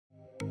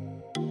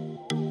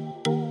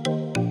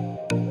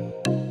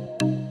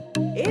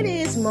It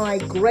is my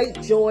great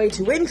joy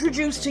to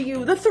introduce to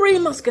you the three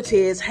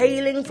musketeers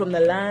hailing from the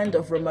land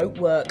of remote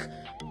work.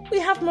 We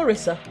have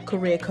Marissa,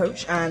 career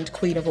coach and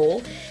queen of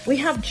all. We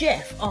have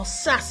Jeff, our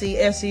sassy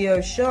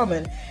SEO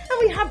shaman. And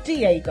we have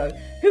Diego,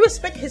 who has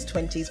spent his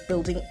 20s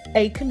building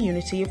a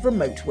community of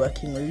remote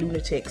working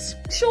lunatics.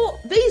 Sure,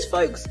 these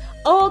folks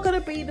are going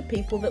to be the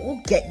people that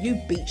will get you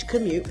beach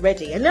commute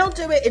ready, and they'll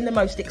do it in the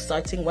most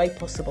exciting way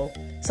possible.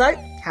 So,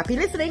 happy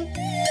listening.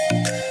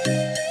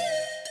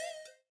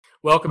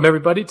 Welcome,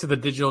 everybody, to the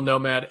Digital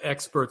Nomad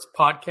Experts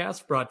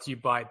podcast brought to you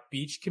by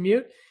Beach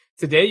Commute.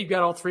 Today, you've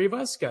got all three of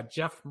us, got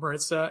Jeff,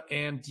 Marissa,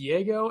 and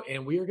Diego,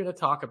 and we are going to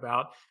talk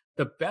about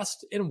the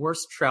best and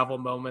worst travel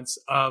moments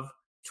of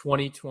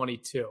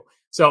 2022.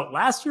 So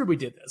last year we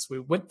did this. We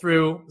went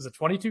through, was it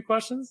 22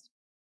 questions?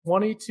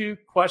 22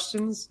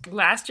 questions.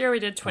 Last year we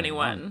did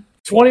 21.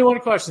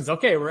 21 questions.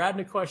 Okay, we're adding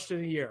a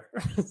question a year.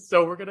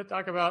 So we're going to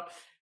talk about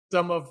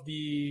some of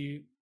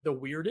the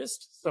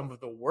weirdest, some of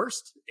the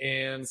worst,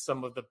 and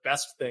some of the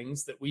best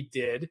things that we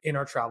did in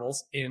our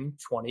travels in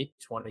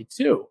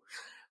 2022.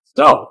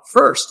 So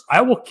first,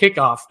 I will kick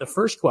off the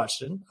first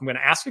question. I'm going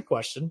to ask a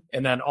question,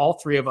 and then all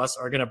three of us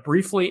are going to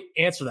briefly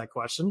answer that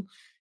question.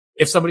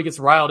 If somebody gets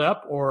riled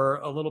up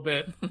or a little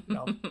bit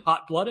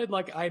hot-blooded,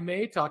 like I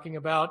may, talking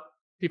about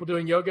people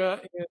doing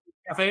yoga in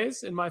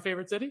cafes in my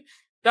favorite city,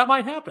 that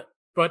might happen.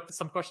 But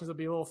some questions will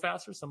be a little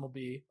faster, some will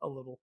be a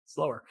little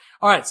slower.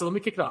 All right, so let me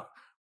kick it off.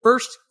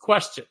 First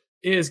question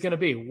is going to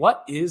be,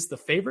 what is the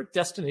favorite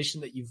destination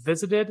that you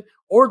visited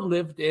or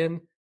lived in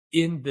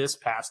this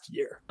past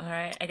year? All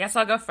right, I guess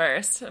I'll go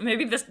first.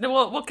 Maybe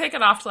we'll kick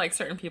it off to like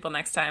certain people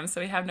next time, so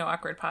we have no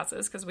awkward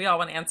pauses because we all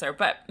want to answer.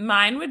 But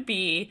mine would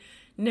be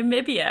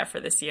Namibia for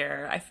this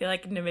year. I feel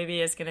like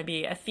Namibia is going to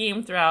be a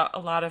theme throughout a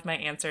lot of my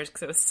answers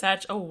because it was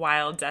such a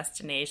wild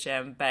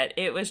destination, but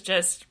it was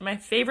just my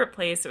favorite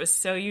place. It was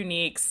so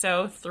unique,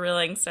 so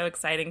thrilling, so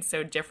exciting,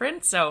 so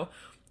different. So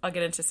I'll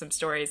get into some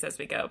stories as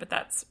we go, but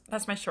that's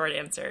my short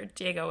answer.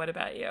 Diego, what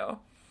about you?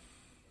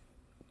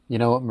 You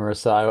know what,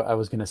 Marissa, I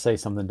was going to say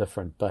something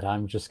different, but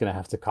I'm just going to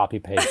have to copy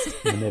paste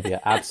Namibia.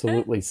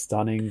 Absolutely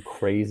stunning,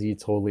 crazy,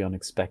 totally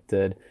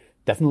unexpected.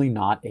 Definitely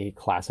not a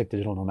classic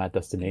digital nomad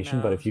destination,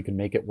 but if you can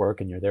make it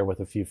work and you're there with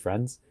a few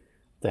friends,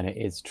 then it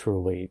is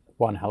truly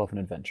one hell of an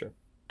adventure.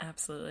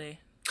 Absolutely.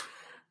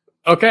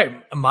 Okay,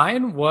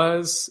 mine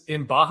was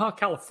in Baja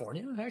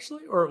California,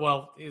 actually,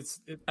 it's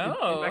in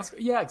Mexico.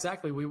 Yeah,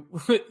 exactly.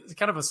 It's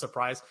kind of a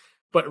surprise,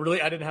 but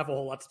really I didn't have a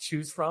whole lot to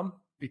choose from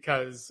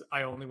because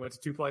I only went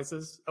to two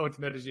places. I went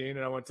to Medellin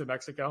and I went to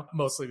Mexico,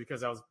 mostly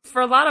because I was...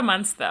 For a lot of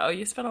months, though.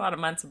 You spent a lot of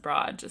months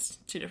abroad,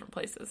 just two different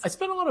places. I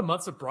spent a lot of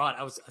months abroad.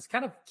 I was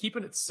kind of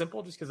keeping it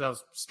simple just because I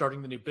was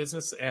starting the new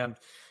business and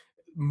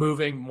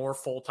moving more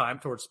full-time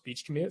towards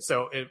beach commute.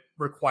 So it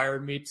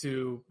required me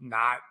to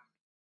not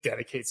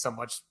dedicate so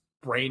much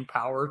brain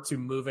power to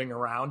moving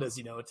around, as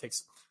you know, it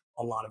takes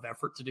a lot of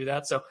effort to do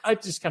that. So I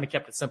just kind of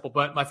kept it simple.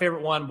 But my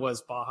favorite one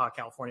was Baja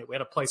California. We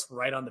had a place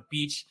right on the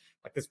beach,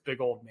 like this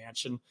big old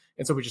mansion.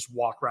 And so we just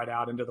walk right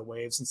out into the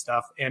waves and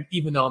stuff. And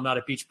even though I'm not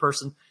a beach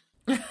person,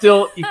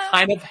 still, you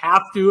kind of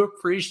have to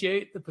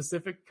appreciate the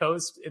Pacific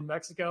coast in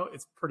Mexico.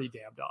 It's pretty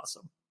damned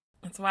awesome.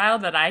 It's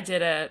wild that I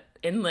did a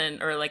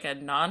inland or like a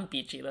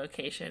non-beachy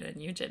location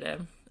and you did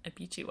a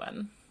beachy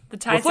one. The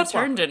tides have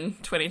turned in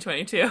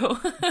 2022.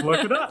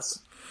 Look at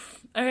us.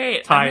 All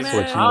right. Tides.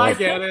 I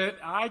get it.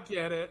 Tides.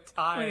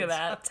 Look at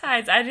that.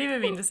 Tides. I didn't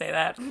even mean to say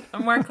that.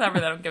 I'm more clever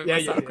than I'm giving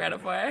myself credit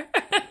for.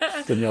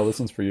 Danielle, this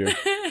one's for you.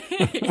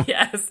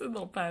 Yes, a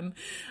little pun.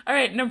 All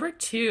right, number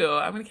 2.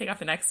 I'm going to kick off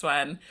the next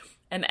one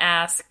and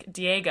ask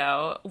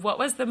Diego, what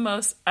was the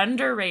most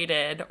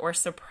underrated or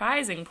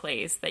surprising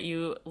place that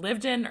you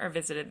lived in or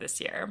visited this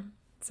year?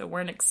 So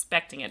weren't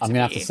expecting it to be. I'm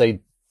going to have to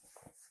say,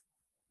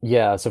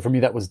 yeah, so for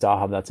me, that was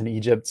Dahab. That's in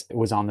Egypt. It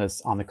was on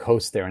the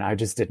coast there. And I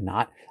just did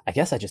not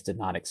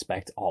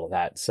expect all of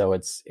that. So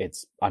it's,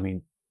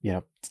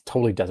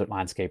 totally desert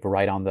landscape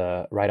right on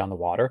the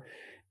water.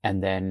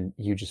 And then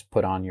you just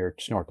put on your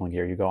snorkeling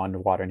gear, you go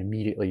underwater and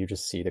immediately you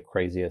just see the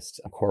craziest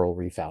coral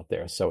reef out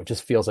there. So it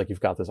just feels like you've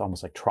got this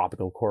almost like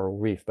tropical coral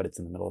reef, but it's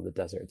in the middle of the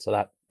desert. So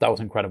that was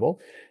incredible.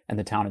 And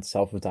the town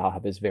itself of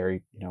Dahab is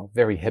very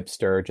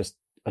hipster, just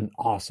an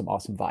awesome,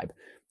 awesome vibe.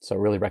 So I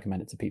really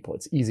recommend it to people.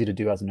 It's easy to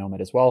do as a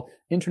nomad as well.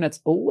 Internet's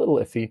a little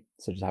iffy,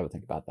 so just have a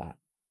think about that.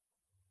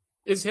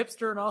 Is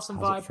hipster an awesome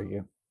How's vibe? It for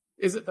you?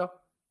 Is it though?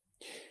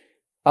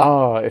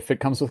 Oh, if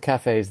it comes with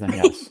cafes, then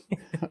yes.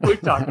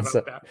 We've talked about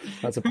that.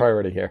 That's a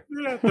priority here.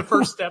 Yeah, the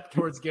first step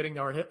towards getting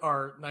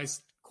our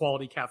nice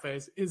quality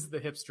cafes is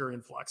the hipster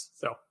influx.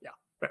 So yeah,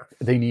 fair.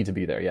 They need to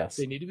be there, yes.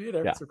 They need to be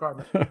there. Yeah. It's a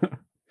requirement.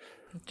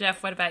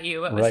 Jeff, what about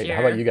you? What was your...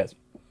 How about you guys?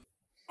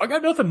 I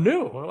got nothing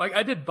new. Like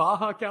I did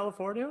Baja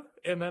California,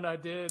 and then I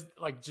did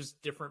like just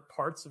different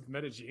parts of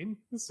Medellin.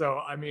 So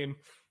I mean,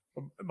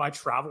 my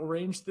travel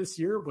range this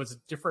year was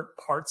different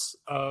parts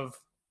of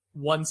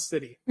one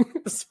city.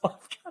 So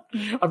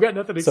I've got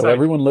nothing exciting. So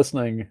everyone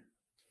listening,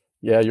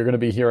 yeah, you're going to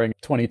be hearing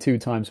 22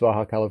 times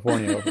Baja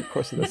California over the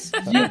course of this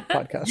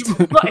podcast.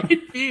 You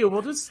might be.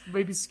 We'll just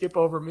maybe skip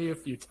over me a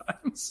few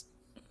times.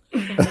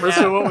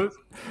 Marissa,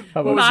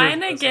 what was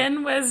Mine yours?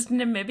 again was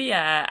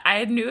Namibia.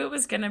 I knew it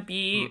was going to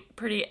be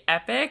pretty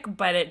epic,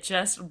 but it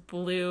just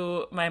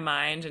blew my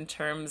mind in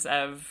terms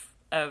of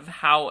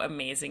how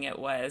amazing it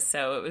was.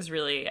 So it was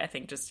really, I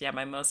think, just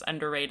my most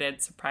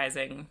underrated,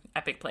 surprising,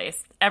 epic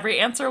place. Every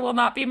answer will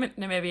not be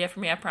Namibia for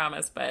me, I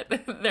promise, but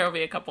there will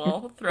be a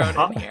couple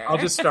thrown in here. I'll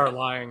just start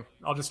lying.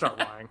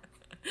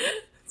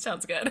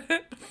 Sounds good.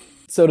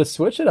 So to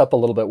switch it up a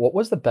little bit, what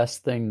was the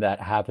best thing that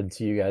happened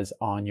to you guys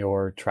on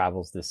your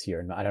travels this year?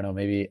 And I don't know,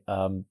 maybe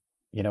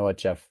you know what,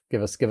 Jeff,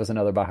 give us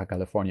another Baja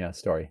California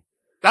story.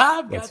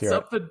 I've got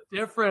something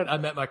different. I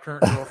met my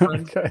current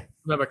girlfriend. Okay.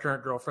 Met my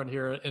current girlfriend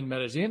here in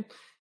Medellin,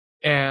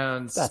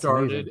 and That's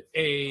started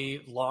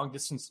amazing. a long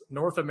distance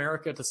North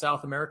America to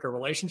South America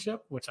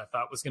relationship, which I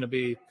thought was going to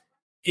be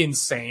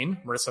insane.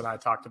 Marissa and I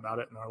talked about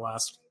it in our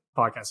last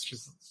podcast.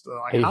 She's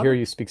like, I hear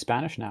you speak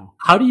Spanish now.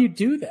 how do you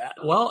do that?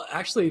 Well,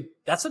 actually,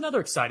 that's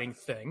another exciting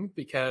thing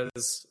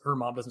because her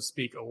mom doesn't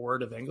speak a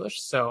word of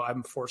English. So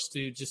I'm forced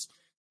to just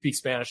speak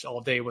Spanish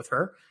all day with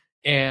her.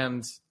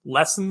 And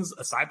lessons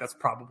aside, that's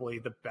probably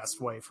the best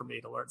way for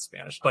me to learn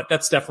Spanish. But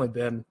that's definitely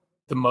been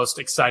the most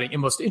exciting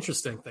and most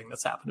interesting thing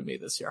that's happened to me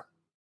this year.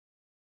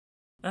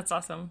 That's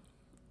awesome.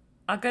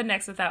 I'll go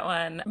next with that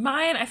one.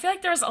 Mine, I feel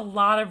like there's a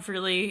lot of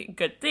really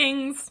good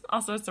things,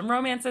 also some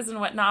romances and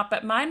whatnot,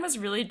 but mine was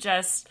really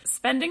just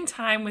spending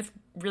time with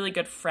really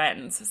good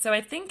friends. So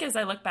I think as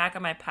I look back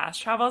on my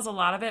past travels, a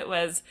lot of it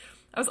was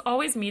I was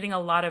always meeting a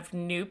lot of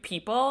new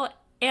people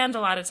and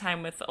a lot of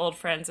time with old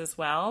friends as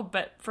well.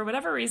 But for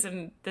whatever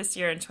reason, this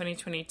year in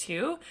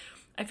 2022,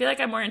 I feel like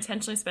I more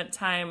intentionally spent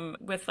time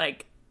with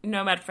like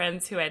nomad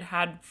friends who I'd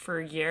had for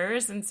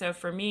years. And so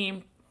for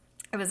me,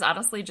 it was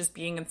honestly just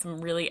being in some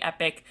really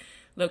epic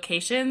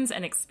locations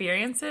and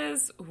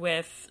experiences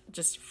with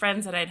just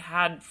friends that I'd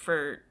had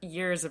for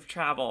years of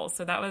travel.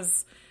 So that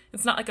was,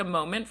 it's not like a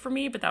moment for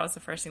me, but that was the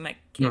first thing that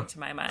came to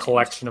my mind.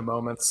 Collection of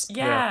moments.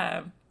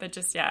 Yeah. But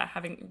just,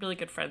 having really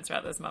good friends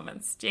throughout those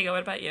moments. Diego,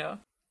 what about you?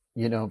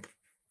 You know,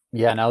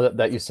 now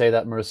that you say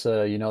that,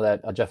 Marissa, you know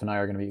that Jeff and I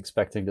are going to be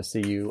expecting to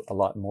see you a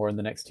lot more in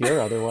the next year.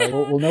 Otherwise,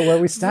 we'll know where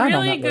we stand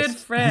on Really that good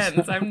list.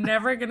 friends. I'm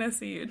never going to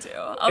see you two.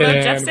 Although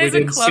And Jeff we stays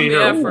in didn't see her.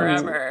 Colombia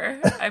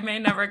forever. I may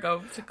never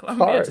go to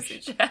Colombia to see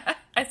Jeff.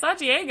 I saw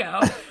Diego.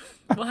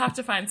 We'll have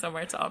to find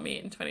somewhere to all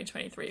meet in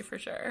 2023 for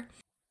sure.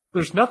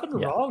 There's nothing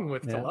wrong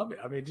with Colombia.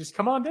 I mean, just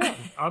come on down.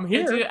 I'm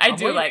here. I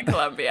do like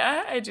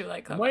Colombia.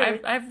 waiting.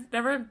 I've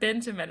never been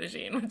to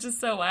Medellin, which is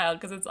so wild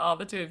because it's all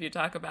the two of you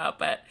talk about.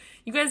 But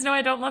you guys know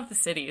I don't love the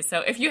city. So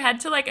if you head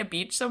to like a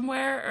beach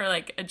somewhere or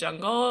like a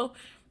jungle,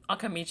 I'll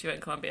come meet you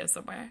in Colombia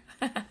somewhere.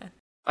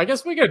 I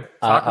guess we could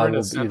talk I her will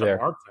into be Santa there.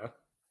 Marta.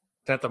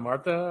 Santa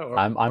Marta?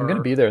 I'm going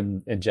to be there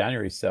in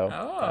January, so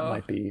that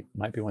might be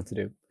one to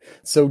do.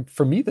 So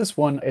for me, this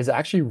one is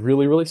actually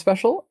really, really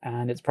special,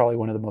 and it's probably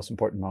one of the most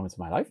important moments of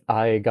my life.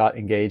 I got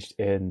engaged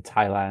in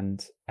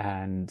Thailand,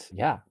 and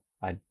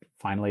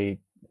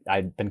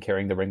I'd been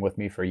carrying the ring with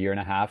me for a year and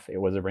a half. It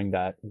was a ring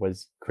that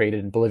was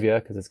created in Bolivia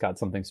because it's got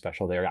something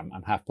special there. I'm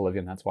half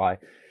Bolivian, that's why.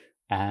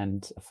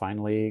 And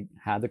finally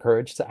had the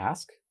courage to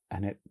ask,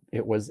 and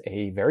it was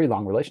a very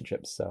long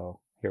relationship.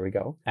 So here we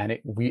go. And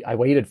I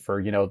waited for,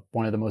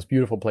 one of the most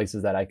beautiful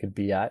places that I could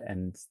be at.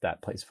 And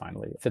that place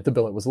finally fit the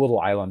bill. It was a little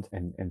island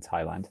in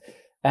Thailand.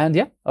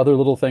 And other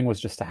little thing was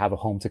just to have a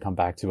home to come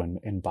back to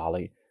in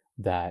Bali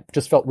that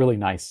just felt really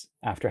nice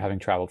after having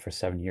traveled for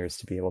 7 years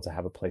to be able to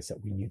have a place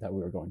that we knew that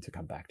we were going to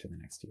come back to the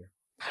next year.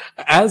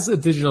 As a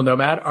digital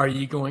nomad, are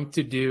you going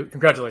to do,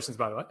 congratulations,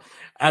 by the way.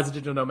 As a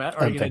digital nomad,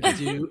 are you going to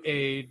do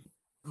a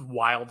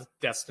wild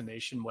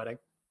destination wedding?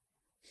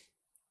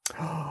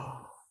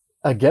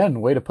 Again,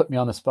 way to put me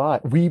on the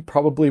spot. We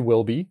probably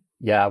will be.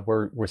 Yeah,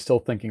 we're still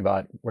thinking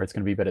about where it's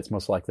going to be, but it's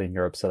most likely in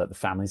Europe so that the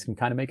families can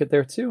kind of make it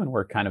there too. And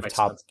we're kind of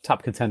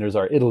top contenders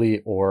are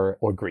Italy or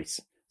Greece.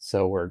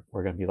 So we're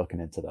going to be looking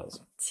into those.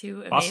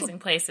 Two amazing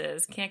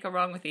places. Can't go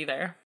wrong with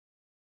either.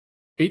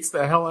 Beats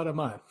the hell out of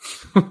mine.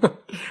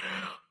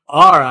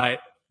 All right.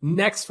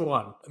 Next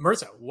one.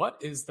 Marissa, what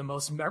is the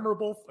most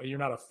memorable, you're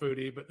not a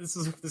foodie, but this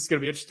is going to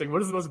be interesting.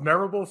 What is the most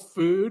memorable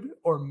food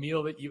or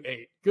meal that you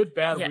ate? Good,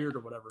 bad, weird,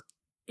 or whatever.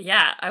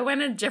 Yeah, I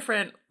went a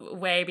different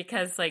way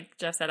because, like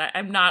Jeff said,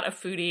 I'm not a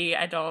foodie.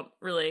 I don't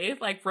really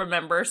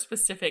remember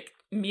specific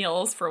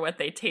meals for what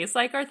they taste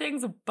like or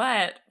things.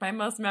 But my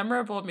most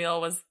memorable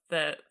meal was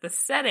the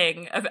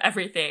setting of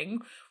everything,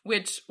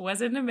 which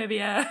was in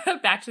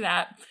Namibia. Back to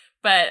that.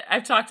 But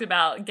I've talked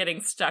about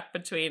getting stuck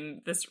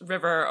between this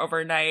river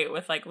overnight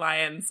with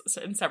lions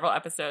in several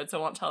episodes, so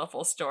I won't tell the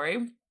full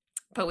story.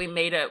 But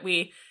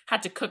we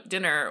had to cook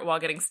dinner while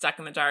getting stuck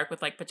in the dark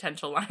with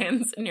potential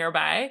lions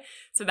nearby.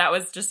 So that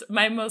was just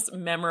my most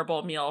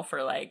memorable meal for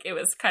it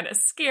was kind of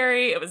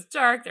scary. It was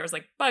dark. There was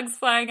bugs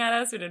flying at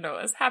us. We didn't know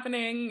what was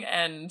happening,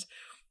 and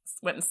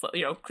went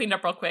and cleaned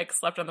up real quick,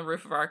 slept on the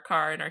roof of our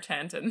car in our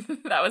tent. And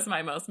that was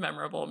my most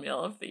memorable meal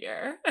of the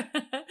year.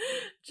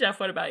 Jeff,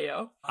 what about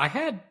you? I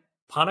had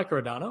Pana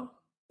Gradano.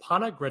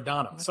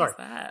 What Sorry. is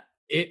that?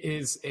 It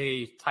is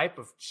a type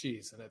of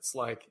cheese, and it's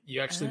like you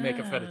actually make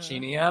a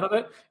fettuccine out of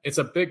it. It's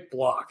a big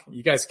block.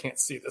 You guys can't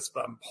see this,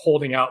 but I'm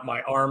holding out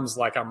my arms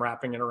like I'm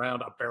wrapping it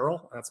around a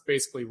barrel. That's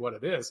basically what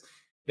it is.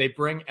 They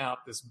bring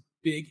out this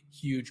big,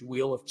 huge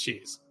wheel of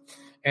cheese,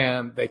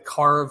 and they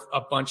carve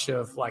a bunch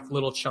of like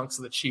little chunks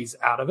of the cheese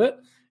out of it,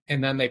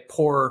 and then they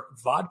pour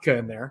vodka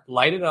in there,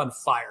 light it on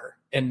fire,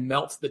 and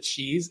melt the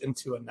cheese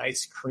into a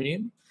nice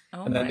cream.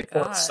 And then they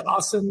pour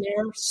sauce in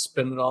there,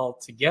 spin it all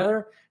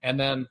together, and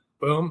then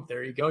boom,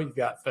 there you go. You've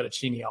got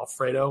fettuccine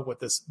Alfredo with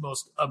this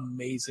most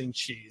amazing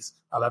cheese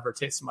I've ever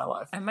tasted in my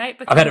life. I might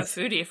become a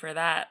foodie for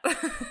that.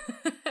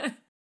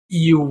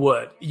 You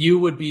would. It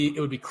would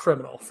be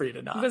criminal for you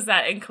to not. Was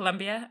that in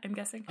Colombia, I'm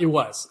guessing? It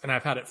was, and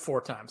I've had it 4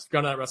 times.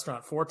 Gone to that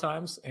restaurant 4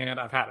 times, and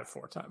I've had it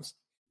 4 times.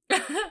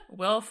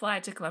 We'll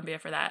fly to Colombia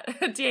for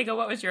that. Diego,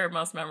 what was your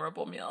most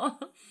memorable meal?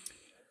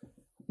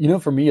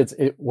 For me,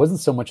 it wasn't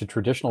so much a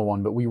traditional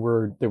one, but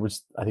there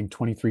was, I think,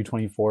 23,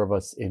 24 of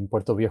us in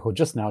Puerto Viejo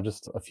just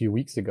a few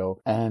weeks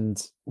ago.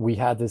 And we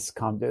had this,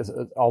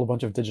 all a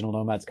bunch of digital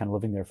nomads kind of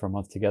living there for a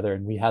month together.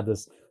 And we had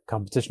this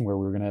competition where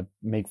we were going to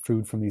make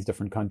food from these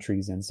different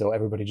countries. And so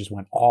everybody just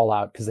went all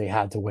out because they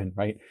had to win,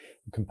 right?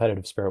 The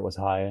competitive spirit was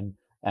high.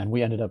 And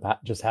we ended up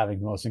just having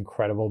the most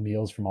incredible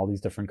meals from all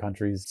these different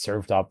countries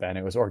served up, and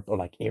it was or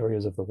like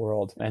areas of the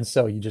world. And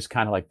so you just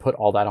kind of like put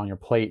all that on your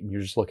plate, and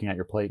you're just looking at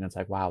your plate, and it's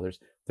like, wow,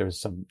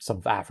 there's some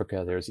of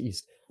Africa, there's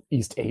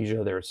East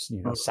Asia, there's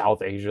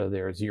South Asia,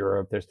 there's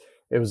Europe,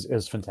 it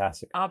was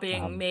fantastic. All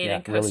being made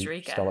in Costa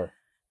Rica. Stellar.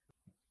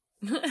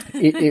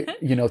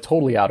 it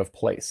totally out of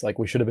place. Like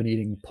we should have been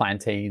eating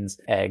plantains,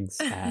 eggs,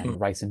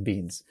 and rice and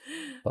beans,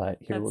 but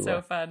here we were. That's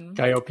so fun.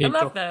 Gallo Pinto.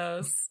 I love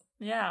those.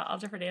 Yeah, all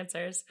different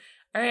answers.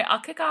 All right, I'll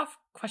kick off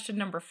question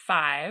number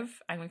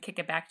 5. I'm going to kick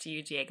it back to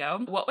you, Diego.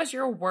 What was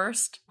your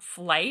worst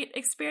flight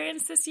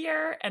experience this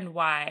year and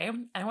why?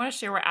 And I want to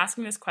share, we're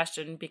asking this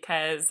question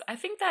because I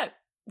think that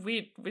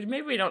we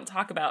don't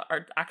talk about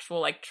our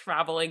actual like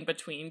traveling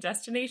between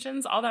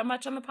destinations all that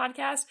much on the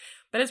podcast,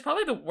 but it's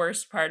probably the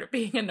worst part of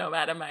being a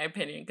nomad in my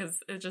opinion,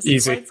 because it just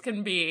flights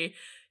can be,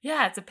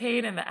 it's a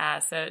pain in the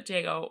ass. So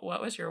Diego,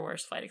 what was your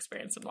worst flight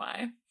experience and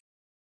why?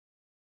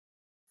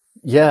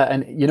 Yeah,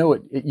 and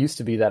it used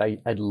to be that I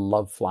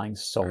love flying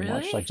so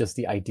much, like just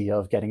the idea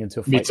of getting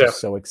into a flight was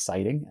so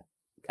exciting.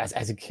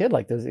 As a kid,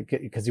 like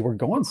because you were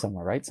going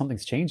somewhere, right?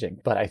 Something's changing.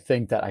 But I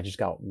think that I just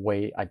got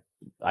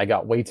I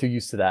got way too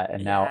used to that,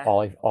 and now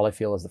all I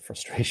feel is the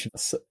frustration.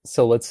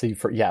 So let's see.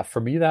 For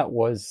me that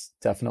was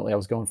definitely, I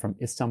was going from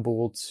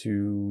Istanbul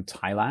to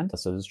Thailand.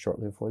 So this is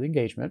shortly before the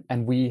engagement,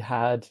 and we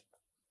had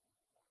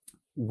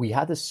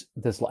this,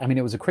 I mean,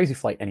 it was a crazy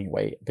flight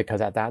anyway, because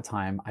at that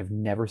time I've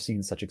never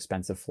seen such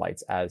expensive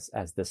flights as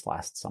this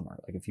last summer.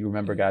 Like if you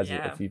remember, guys,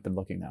 if you've been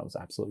looking, that was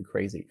absolutely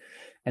crazy.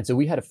 And so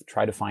we had to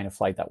try to find a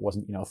flight that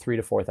wasn't, $3,000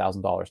 to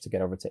 $4,000 to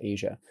get over to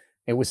Asia.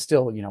 It was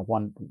still,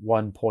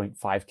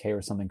 1.5K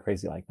or something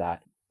crazy like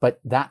that. But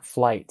that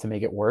flight, to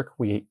make it work,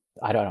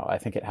 I don't know, I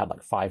think it had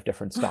like 5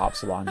 different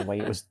stops along the way.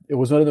 It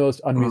was one of the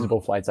most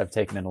unreasonable flights I've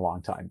taken in a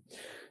long time.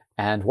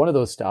 And one of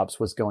those stops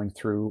was going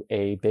through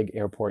a big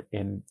airport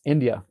in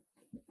India.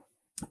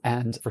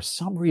 And for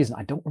some reason,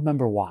 I don't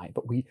remember why,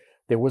 but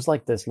there was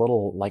like this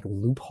little like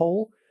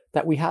loophole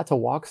that we had to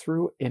walk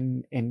through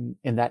in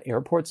that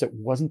airport. So it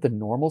wasn't the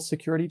normal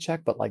security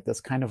check, but like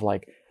this kind of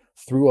like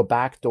through a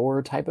back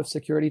door type of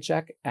security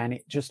check. And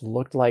it just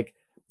looked like,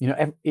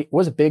 it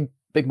was a big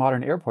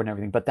modern airport and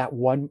everything, but that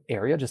one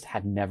area just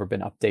had never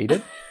been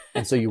updated.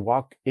 And so you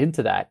walk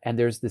into that and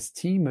there's this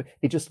team.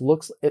 It just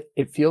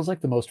it feels like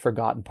the most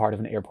forgotten part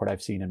of an airport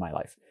I've seen in my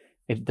life.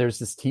 There's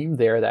this team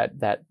there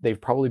that they've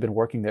probably been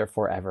working there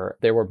forever.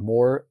 There were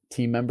more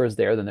team members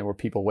there than there were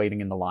people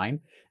waiting in the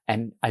line.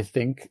 And I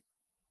think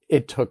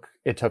it took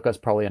us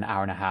probably an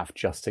hour and a half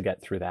just to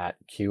get through that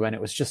queue. And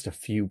it was just a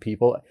few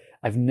people.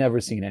 I've never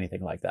seen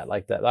anything like that.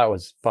 That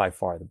was by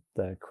far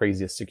the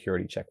craziest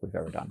security check we've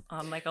ever done.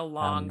 On like a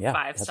long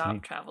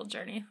 5-stop travel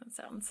journey. That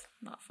sounds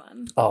not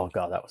fun. Oh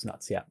God, that was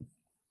nuts. Yeah.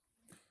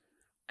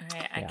 All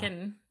right.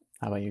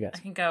 How about you guys? I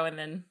can go and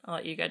then I'll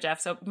let you go, Jeff.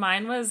 So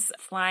mine was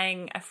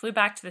flying. I flew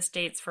back to the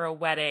States for a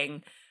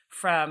wedding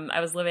I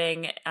was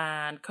living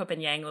on Koh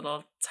Phangan,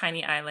 little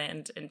tiny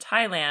island in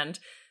Thailand.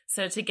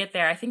 So to get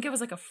there, I think it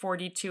was like a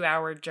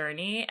 42-hour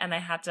journey, and I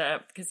had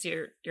to, because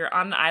you're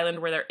on an island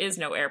where there is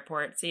no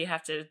airport, so you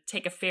have to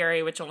take a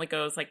ferry, which only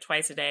goes like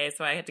twice a day.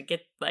 So I had to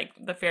get like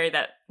the ferry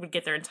that would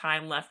get there in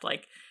time left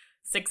like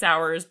 6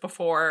 hours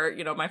before,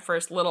 my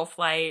first little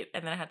flight.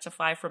 And then I had to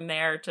fly from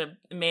there to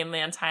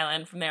mainland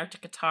Thailand, from there to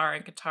Qatar,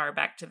 and Qatar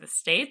back to the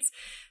States.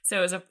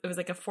 So it was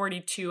like a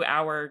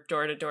 42-hour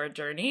door-to-door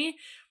journey.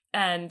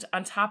 And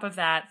on top of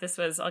that,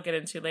 I'll get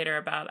into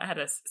later I had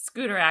a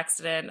scooter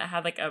accident. I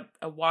had like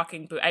a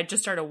walking boot. I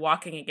just started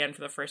walking again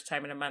for the first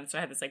time in a month. So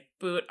I had this like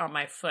boot on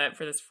my foot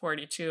for this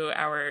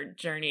 42-hour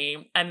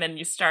journey. And then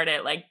you start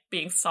it like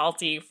being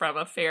salty from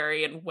a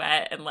ferry and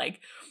wet and like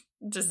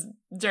just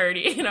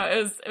dirty.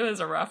 It was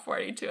a rough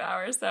 42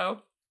 hours. So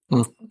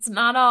It's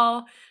not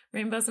all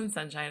rainbows and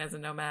sunshine as a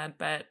nomad,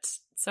 but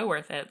so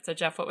worth it. So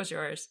Jeff, what was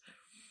yours?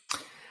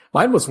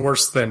 Mine was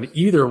worse than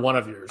either one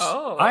of yours.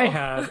 Oh. I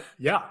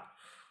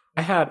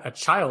had a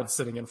child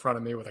sitting in front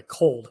of me with a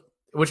cold,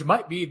 which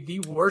might be the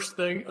worst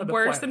thing on the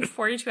Worse planet. than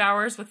 42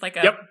 hours with like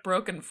a Yep.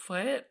 broken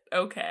foot?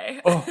 Okay.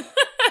 Oh,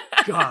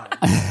 God.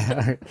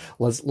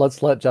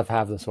 let's let Jeff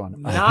have this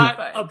one. Not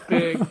a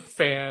big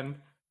fan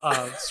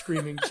of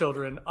screaming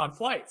children on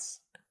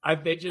flights.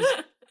 They just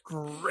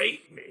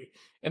grate me.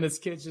 And this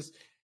kid's just,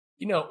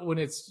 when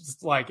it's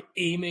just like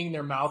aiming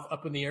their mouth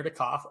up in the air to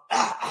cough,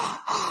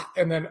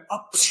 and then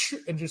up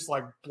and just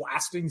like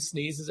blasting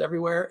sneezes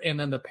everywhere. And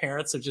then the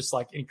parents are just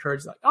like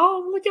encouraged, like,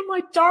 oh, look at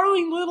my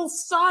darling little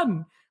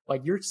son.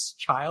 Like, your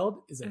child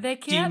is a They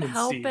can't demon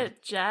help seed.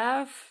 it,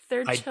 Jeff.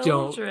 They're I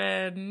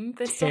children.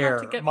 They still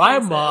have to get My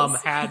places. mom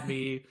had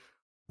me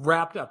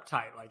wrapped up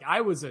tight. Like,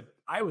 I was a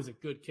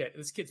good kid.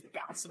 This kid's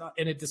bouncing up,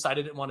 and it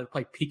decided it wanted to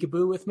play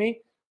peekaboo with me,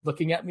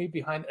 looking at me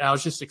behind. And I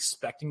was just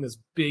expecting this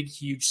big,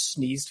 huge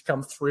sneeze to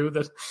come through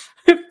the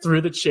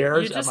through the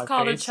chairs. You at just my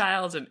called a face.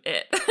 child an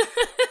it.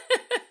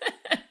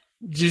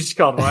 You just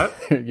called what?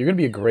 You're gonna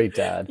be a great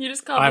dad. You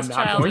just called I'm this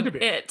not child going an to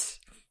be. it.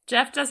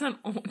 Jeff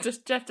doesn't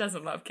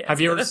love kids. Have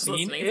you For ever those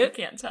seen listening It?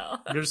 who can't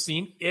tell. You ever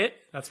seen it?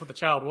 That's what the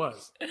child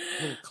was. A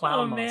little Oh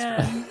clown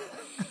monster. man!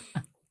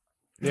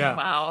 Yeah.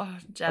 Wow,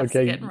 Jeff's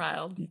Okay. getting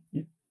riled.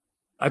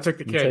 I took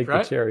the You cake, take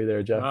right? the cherry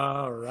there, Jeff.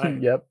 All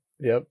right.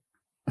 Yep.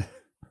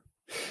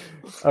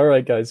 All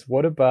right, guys.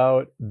 What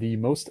about the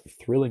most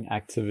thrilling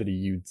activity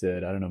you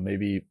did? I don't know.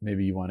 Maybe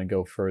you want to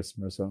go first,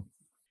 Marissa.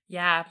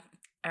 Yeah.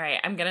 All right.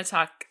 I'm going to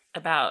talk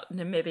about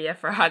Namibia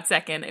for a hot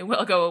second. It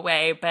will go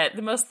away, but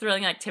the most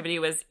thrilling activity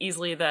was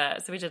easily so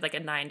we did like a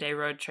 9-day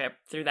road trip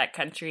through that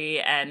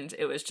country, and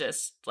it was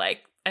just like,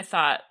 I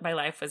thought my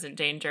life was in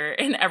danger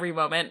in every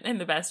moment in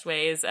the best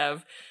ways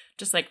of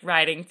just like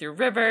riding through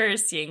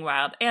rivers, seeing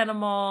wild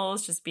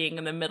animals, just being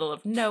in the middle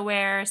of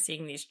nowhere,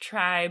 seeing these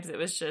tribes. It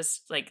was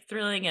just like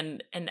thrilling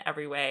in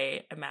every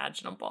way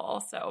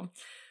imaginable. So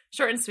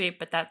short and sweet,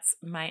 but that's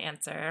my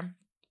answer.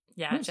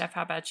 Yeah. Nice. Jeff,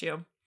 how about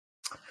you?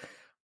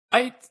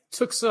 I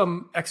took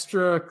some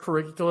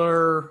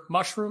extracurricular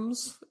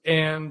mushrooms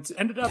and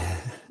ended up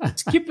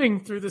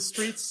skipping through the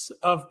streets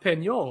of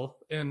Peñol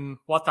in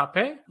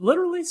Watape,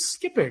 literally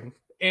skipping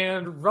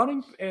and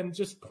running and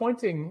just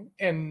pointing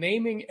and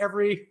naming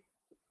every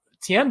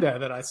tienda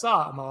that I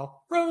saw. I'm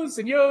all rose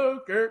and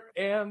yogurt.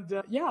 And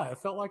I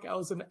felt like I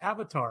was an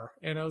avatar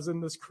and I was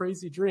in this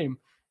crazy dream.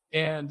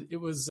 And it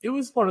was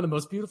one of the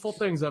most beautiful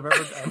things I've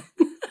ever done.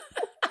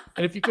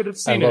 And if you could have I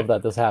seen love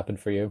that this happened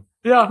for you.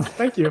 Yeah,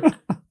 thank you.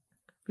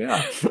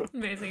 Yeah.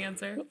 Amazing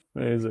answer.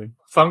 Amazing.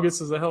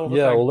 Fungus is a hell of a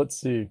Yeah. thing. Well, let's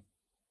see.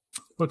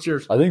 What's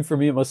yours? I think for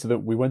me, it must have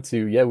been, we went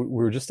to, we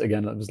were just,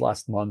 again, it was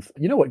last month.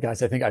 You know what,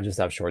 guys? I think I just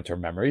have short-term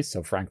memories.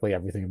 So frankly,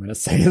 everything I'm going to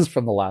say is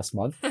from the last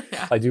month.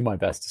 Yeah. I do my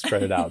best to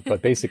spread it out.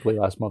 But basically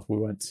last month we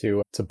went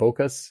to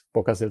Bocas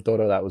del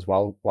Toro. That was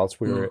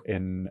whilst we were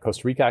in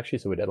Costa Rica, actually.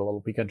 So we did a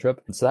little weekend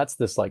trip. And so that's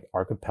this like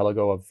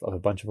archipelago of a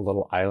bunch of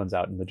little islands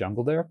out in the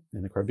jungle there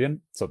in the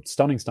Caribbean. So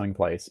stunning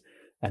place.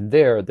 And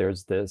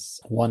there's this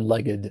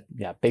one-legged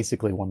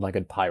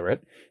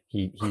pirate.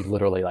 He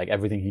literally, like,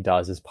 everything he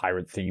does is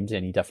pirate themed,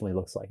 and he definitely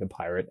looks like a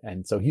pirate.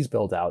 And so he's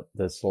built out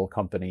this little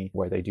company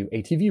where they do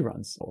ATV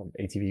runs, or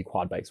ATV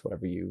quad bikes,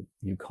 whatever you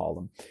call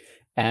them.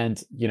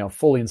 And,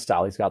 fully in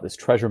style, he's got this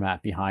treasure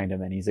map behind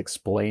him, and he's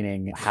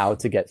explaining how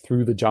to get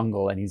through the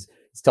jungle. And he's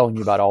telling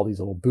you about all these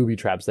little booby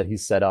traps that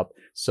he's set up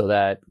so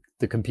that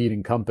the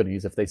competing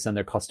companies, if they send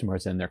their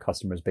customers in, their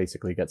customers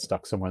basically get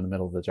stuck somewhere in the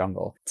middle of the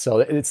jungle. So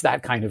it's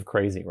that kind of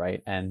crazy,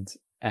 right? And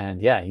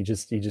yeah, he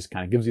just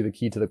kind of gives you the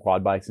key to the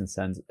quad bikes and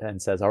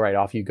says, all right,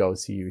 off you go.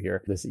 See you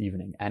here this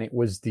evening. And it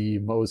was the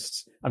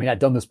most, I mean, I'd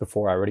done this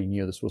before. I already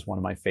knew this was one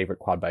of my favorite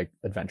quad bike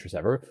adventures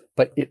ever,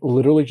 but it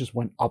literally just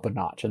went up a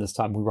notch. And this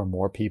time we were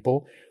more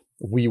people.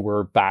 We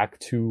were back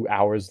 2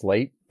 hours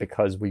late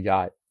because we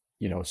got,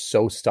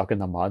 so stuck in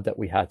the mud that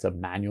we had to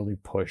manually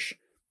push,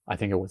 I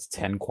think it was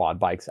 10 quad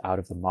bikes out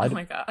of the mud. Oh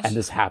my gosh. And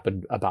this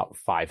happened about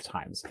 5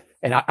 times.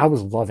 And I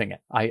was loving it.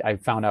 I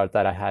found out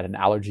that I had an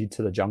allergy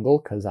to the jungle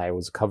because I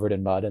was covered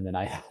in mud, and then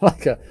I had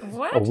like a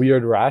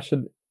weird rash.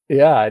 And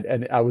yeah,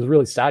 and I was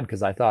really sad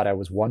because I thought I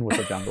was one with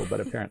the jungle,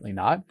 but apparently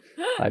not.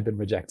 I'd been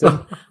rejected.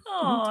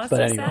 Oh, that's But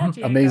so anyway, sad,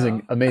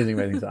 Diego.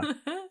 amazing song.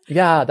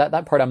 Yeah,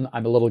 that part I'm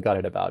a little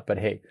gutted about, but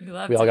hey, You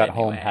loved we all it got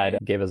home, anyway.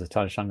 gave us a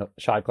ton of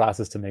shot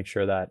glasses to make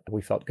sure that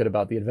we felt good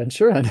about the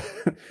adventure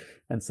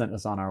and sent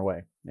us on our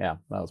way. Yeah,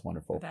 that was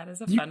wonderful. That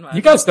is a fun one.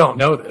 You guys don't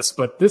know this,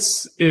 but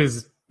this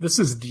is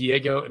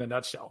Diego in a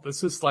nutshell.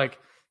 This is like,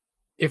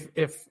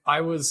 if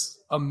I was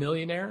a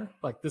millionaire,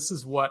 like, this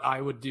is what I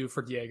would do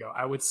for Diego.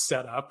 I would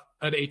set up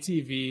an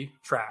ATV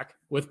track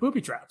with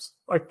booby traps.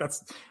 Like,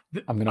 that's.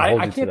 I'm going to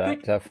hold you to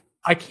that, Jeff.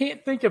 I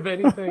can't think of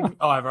anything.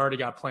 Oh, I've already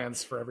got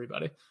plans for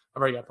everybody.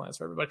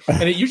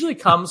 And it usually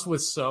comes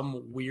with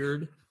some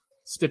weird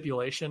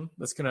stipulation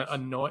that's going to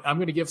annoy. I'm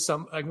going to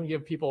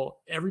give people,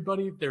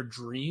 everybody, their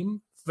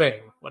dream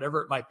thing,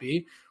 whatever it might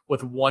be,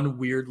 with one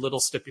weird little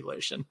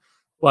stipulation.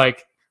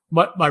 Like,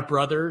 my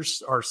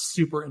brothers are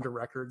super into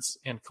records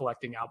and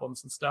collecting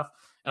albums and stuff.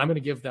 And I'm going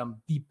to give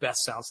them the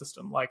best sound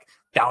system, like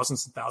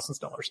thousands and thousands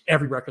of dollars,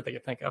 every record they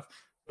can think of.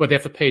 But they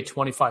have to pay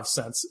 25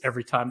 cents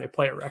every time they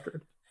play a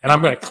record. And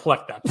I'm going to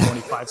collect that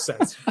 25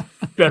 cents.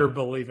 Better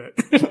believe it.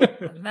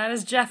 That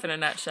is Jeff in a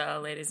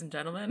nutshell, ladies and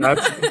gentlemen.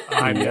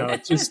 I know.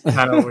 It's just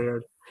kind of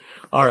weird.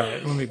 All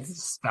right. Let me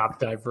stop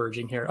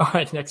diverging here. All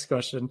right. Next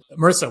question.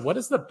 Marissa, what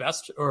is the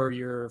best or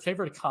your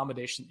favorite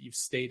accommodation that you've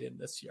stayed in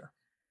this year?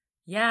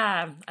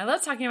 Yeah, I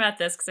love talking about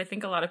this because I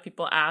think a lot of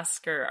people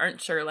ask or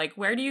aren't sure, like,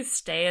 where do you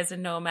stay as a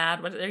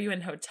nomad? What are you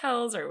in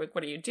hotels or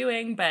what are you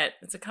doing? But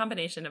it's a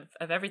combination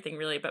of everything,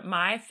 really. But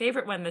my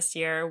favorite one this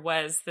year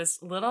was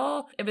this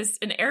little, it was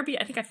an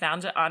Airbnb. I think I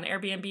found it on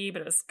Airbnb,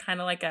 but it was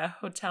kind of like a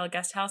hotel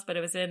guest house, but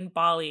it was in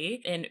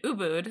Bali, in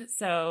Ubud.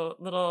 So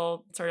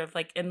little sort of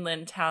like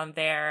inland town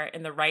there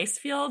in the rice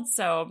fields.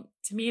 So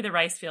to me, the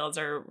rice fields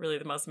are really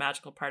the most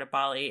magical part of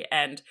Bali.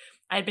 And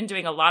I'd been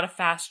doing a lot of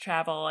fast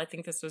travel. I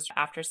think this was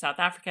after South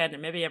Africa,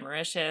 Namibia,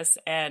 Mauritius,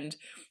 and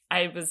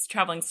I was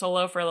traveling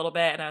solo for a little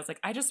bit. And I was like,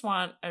 I just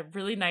want a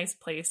really nice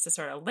place to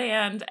sort of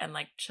land and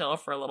like chill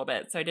for a little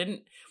bit. So I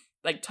didn't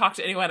like talk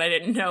to anyone. I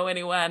didn't know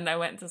anyone. I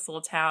went to this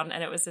little town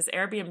and it was this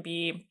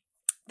Airbnb.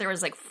 There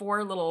was like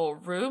 4 little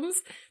rooms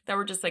that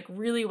were just like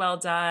really well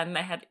done.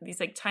 I had these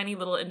like tiny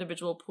little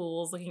individual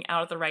pools looking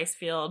out at the rice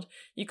field.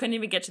 You couldn't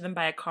even get to them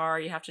by a car.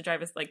 You have to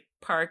drive a like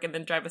park and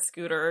then drive a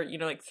scooter, you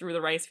know, like through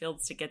the rice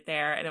fields to get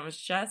there. And it was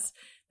just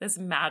this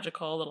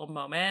magical little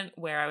moment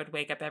where I would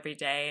wake up every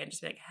day and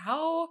just be like,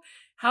 how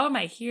am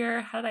I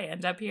here? How did I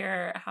end up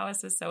here? How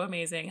is this so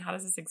amazing? How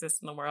does this exist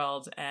in the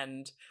world?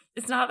 And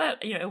it's not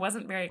that, you know, it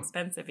wasn't very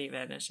expensive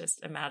even. It's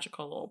just a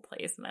magical little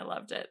place and I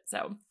loved it.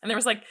 So, and there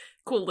was like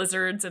cool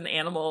lizards and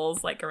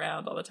animals like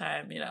around all the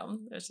time, you know,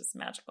 it was just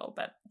magical.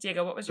 But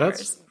Diego, what was yours?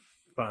 That's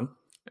fun.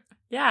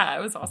 Yeah,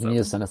 it was awesome. You need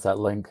to send us that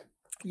link.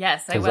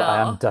 Yes, I will.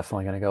 I am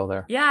definitely going to go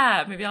there.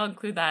 Yeah, maybe I'll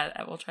include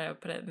that. We'll try to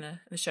put it in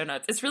the show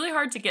notes. It's really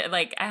hard to get,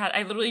 like,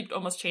 I literally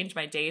almost changed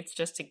my dates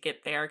just to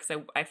get there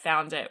because I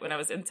found it when I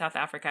was in South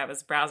Africa. I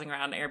was browsing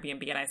around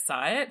Airbnb and I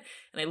saw it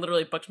and I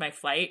literally booked my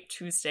flight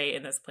to stay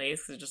in this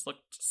place because it just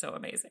looked so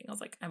amazing. I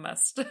was like, I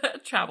must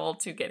travel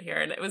to get here.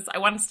 And I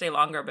wanted to stay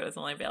longer, but it was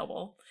only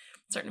available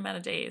a certain amount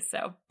of days.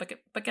 So book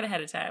it ahead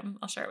of time.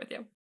 I'll share it with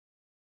you.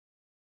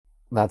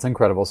 That's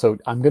incredible. So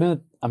I'm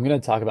gonna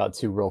talk about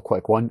 2 real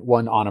quick.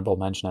 One honorable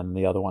mention and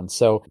the other one.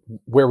 So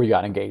where we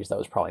got engaged, that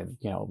was probably,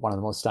 you know, one of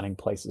the most stunning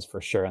places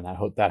for sure. And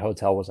that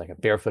hotel was like a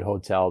barefoot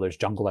hotel. There's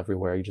jungle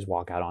everywhere. You just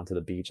walk out onto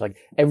the beach, like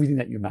everything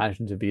that you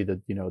imagine to be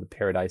the, you know, the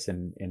paradise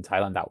in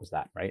Thailand. That was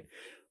that, right?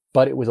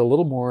 But it was a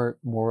little more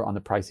on the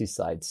pricey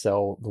side.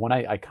 So the one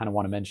I kind of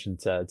want to mention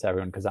to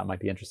everyone because that might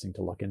be interesting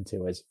to look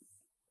into is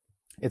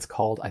it's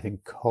called, I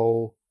think,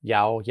 Koh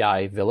Yao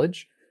Yai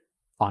Village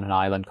on an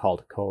island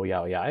called Koh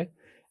Yao Yai.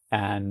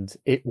 And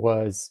it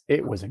was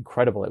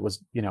incredible. It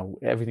was, you know,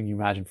 everything you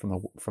imagine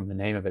from the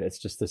name of it. It's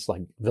just this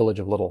like village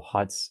of little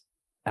huts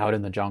out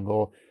in the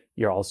jungle.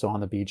 You're also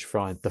on the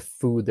beachfront. The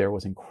food there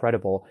was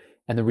incredible.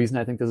 And the reason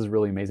I think this is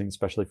really amazing,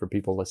 especially for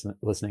people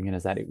listening in,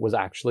 is that it was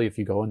actually, if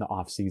you go in the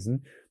off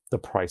season, the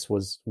price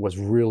was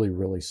really,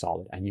 really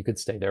solid. And you could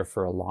stay there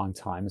for a long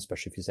time,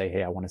 especially if you say,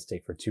 hey, I want to stay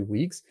for 2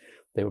 weeks.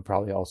 They would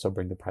probably also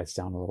bring the price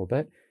down a little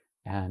bit.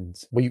 And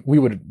we're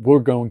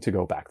going to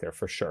go back there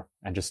for sure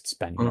and just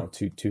spend, you know,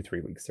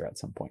 2-3 weeks there at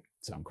some point.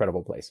 So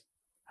incredible place.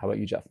 How about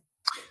you, Jeff?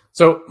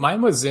 So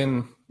mine was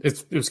it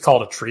was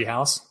called a tree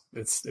house.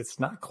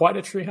 It's not quite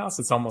a tree house.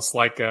 It's almost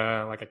like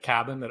a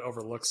cabin that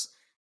overlooks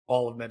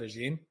all of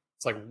Medellin.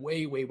 It's like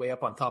way, way, way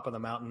up on top of the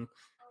mountain.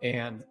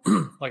 And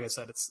like I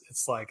said,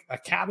 it's like a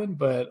cabin,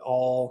 but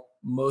all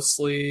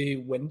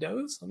mostly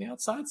windows on the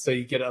outside. So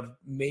you get an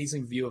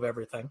amazing view of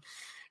everything.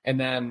 And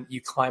then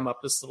you climb up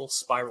this little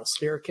spiral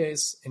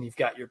staircase and you've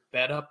got your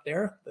bed up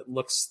there that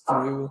looks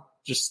through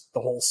just the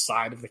whole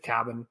side of the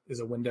cabin is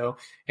a window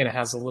and it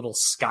has a little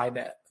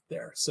Skynet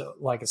there. So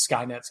like a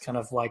Skynet's kind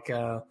of like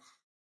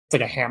it's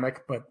like a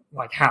hammock, but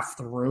like half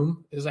the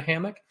room is a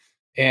hammock.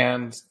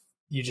 And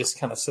you just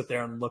kind of sit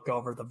there and look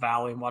over the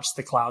valley and watch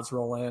the clouds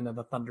roll in and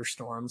the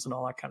thunderstorms and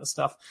all that kind of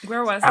stuff.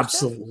 Where was it?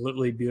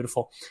 Absolutely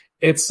beautiful.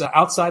 It's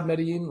outside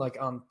Medellin, like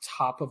on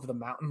top of the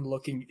mountain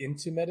looking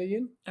into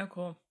Medellin. Oh,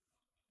 cool.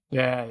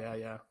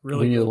 Yeah.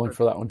 Really. We need a link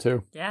for that one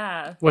too.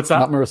 Yeah. What's that?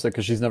 Not Marissa,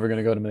 because she's never going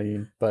to go to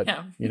Medellin, but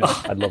you know,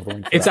 I'd love the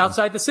link. It's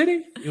outside the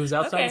city. It was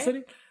outside the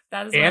city.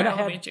 That is where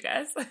I'll meet you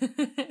guys.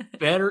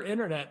 Better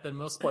internet than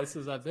most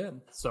places I've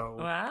been. So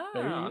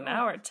wow,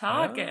 now we're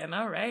talking.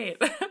 Yeah. All right.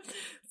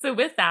 So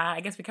with that,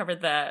 I guess we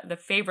covered the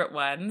favorite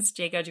ones.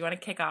 Jago, do you want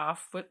to kick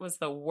off? What was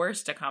the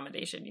worst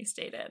accommodation you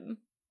stayed in?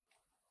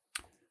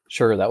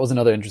 Sure, that was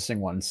another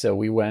interesting one. So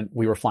we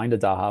were flying to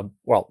Dahab,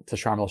 to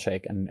Sharm el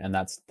Sheikh, and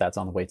that's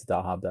on the way to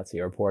Dahab. That's the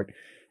airport.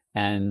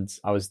 And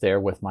I was there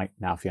with my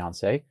now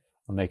fiance.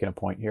 I'm making a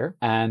point here.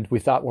 And we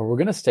thought, well, we're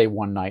going to stay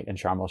one night in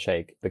Sharm el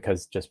Sheikh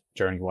because just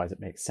journey-wise, it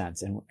makes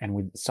sense. And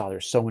we saw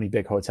there's so many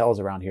big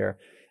hotels around here.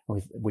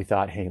 And we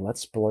thought, hey,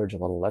 let's splurge a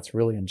little. Let's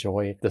really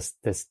enjoy this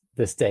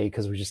day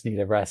because we just need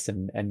a rest.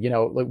 And you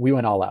know, we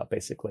went all out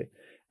basically.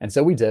 And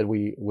so we did.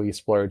 We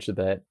splurged a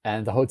bit,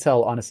 and the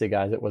hotel, honestly,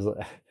 guys, it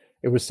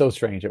was so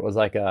strange. It was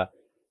like a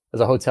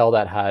hotel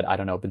that had, I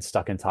don't know, been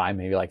stuck in time,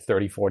 maybe like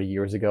 30, 40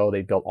 years ago.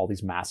 They built all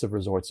these massive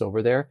resorts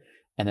over there,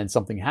 and then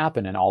something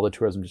happened, and all the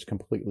tourism just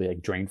completely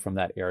like drained from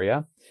that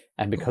area.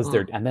 And because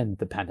and then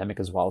the pandemic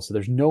as well, so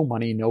there's no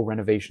money, no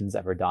renovations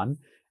ever done.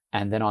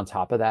 And then on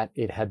top of that,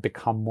 it had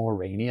become more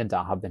rainy in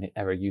Dahab than it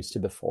ever used to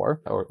before,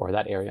 or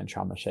that area in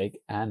Sharm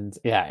el-Sheikh. And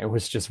yeah, it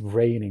was just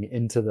raining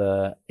into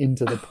the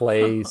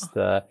place.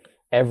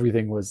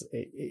 Everything was,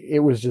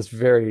 it was just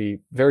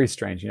very, very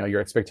strange.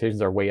 Your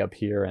expectations are way up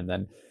here, and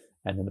then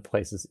the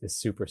place is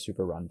super,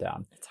 super run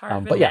down. It's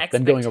hard, but yeah,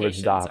 then going over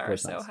to Dahab are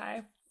so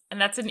high. And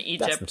that's in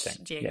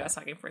Egypt, Diego yeah. was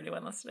talking for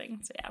anyone listening.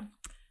 So yeah.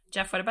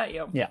 Jeff, what about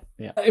you? Yeah.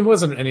 It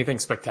wasn't anything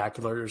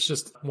spectacular. It was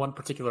just one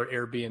particular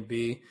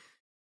Airbnb.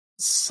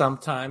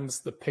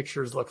 Sometimes the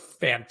pictures look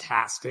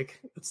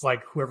fantastic. It's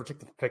like whoever took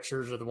the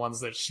pictures are the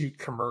ones that shoot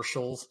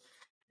commercials,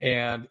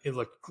 and it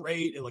looked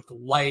great. It looked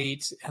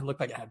light and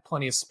looked like it had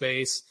plenty of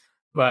space.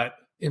 But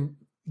in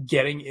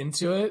getting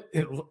into it,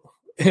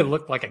 it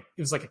looked like it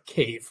was like a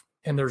cave,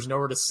 and there's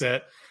nowhere to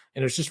sit,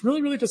 and it was just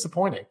really, really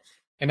disappointing.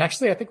 And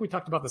actually, I think we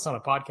talked about this on a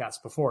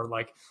podcast before.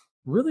 Like,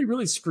 really,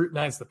 really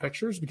scrutinize the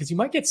pictures, because you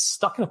might get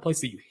stuck in a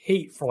place that you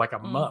hate for like a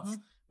month,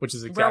 which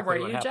is exactly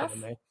what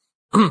happened to me.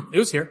 It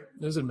was here.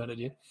 It was in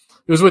Medellin.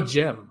 It was with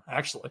Jim,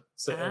 actually.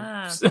 So,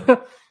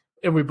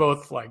 and we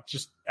both like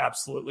just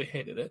absolutely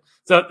hated it.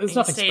 So it's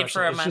nothing stayed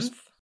special. For a month.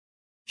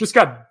 Just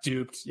got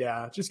duped.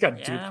 Yeah, just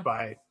got duped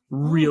by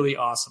really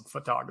awesome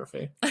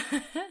photography.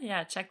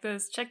 Yeah, check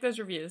those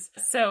reviews.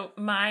 So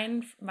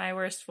my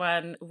worst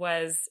one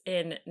was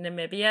in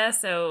Namibia.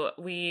 So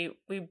we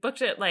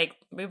booked it,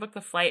 we booked the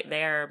flight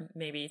there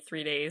maybe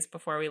 3 days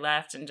before we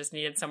left, and just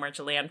needed somewhere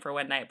to land for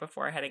one night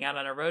before heading out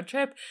on a road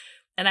trip.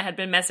 And I had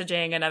been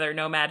messaging another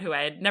nomad who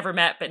I had never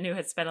met but knew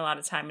had spent a lot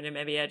of time in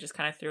Namibia, just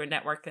kind of through a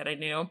network that I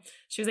knew.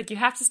 She was like, you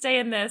have to stay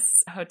in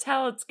this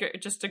hotel. It's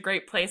just a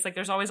great place. Like,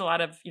 there's always a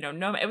lot of,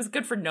 it was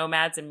good for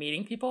nomads and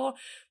meeting people.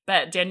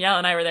 But Danielle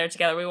and I were there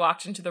together. We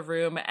walked into the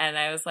room, and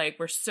I was like,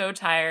 we're so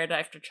tired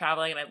after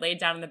traveling. And I laid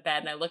down in the bed,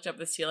 and I looked up at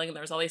the ceiling, and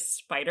there was all these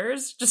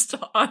spiders just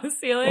on the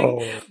ceiling.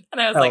 Oh,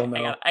 and I was like,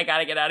 no. I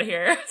gotta get out of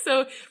here.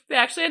 So they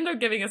actually ended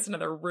up giving us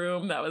another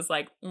room that was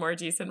like more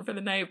decent for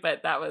the night.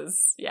 But that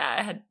was,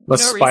 I had no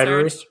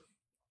research.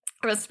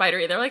 It was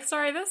spidery. They're like,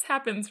 sorry, this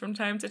happens from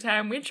time to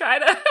time. We try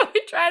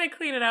to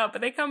clean it out,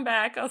 but they come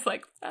back. I was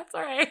like, that's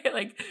all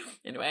right.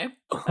 Anyway,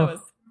 that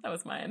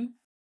was mine.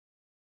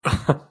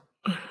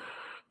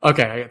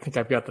 Okay, I think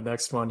I've got the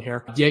next one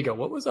here. Diego,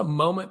 what was a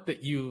moment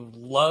that you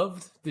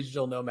loved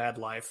digital nomad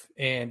life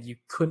and you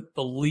couldn't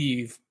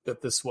believe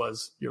that this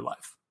was your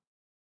life?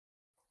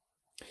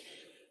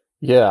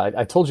 Yeah,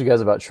 I told you guys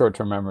about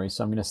short-term memory,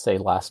 so I'm going to say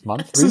last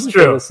month. This is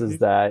true. This is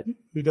that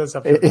he does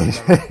have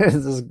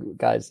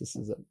guys. This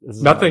is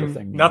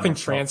nothing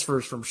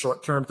transfers from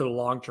short-term to the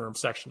long-term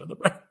section of the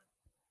brain.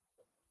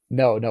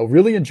 No,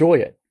 really enjoy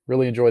it.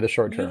 Really enjoy the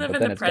short-term. You live but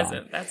in then the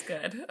present. Gone. That's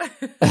good.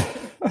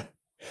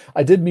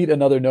 I did meet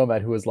another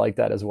nomad who was like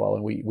that as well,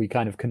 and we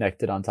kind of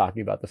connected on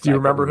talking about the fact. Do you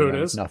remember who it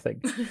is?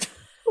 Nothing.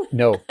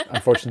 No,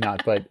 unfortunately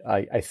not. But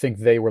I think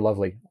they were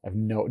lovely. I have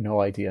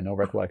no idea, no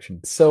recollection.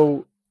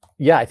 So.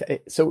 Yeah,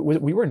 so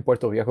we were in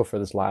Puerto Viejo for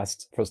this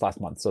last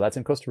month. So that's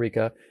in Costa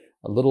Rica,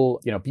 a little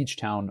beach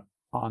town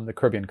on the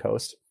Caribbean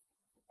coast.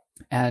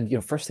 And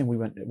first thing we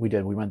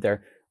went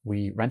there,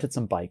 we rented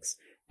some bikes,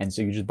 and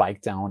so you just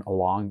bike down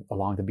along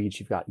the beach.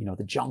 You've got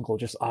the jungle,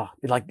 just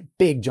like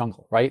big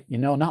jungle, right?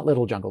 Not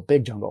little jungle,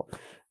 big jungle,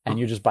 and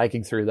you're just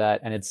biking through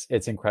that, and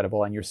it's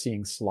incredible. And you're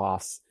seeing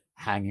sloths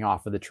hanging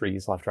off of the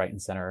trees left, right,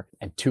 and center,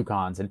 and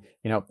toucans, and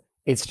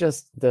it's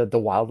just the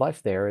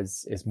wildlife there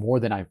is more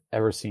than I've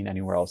ever seen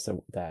anywhere else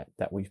that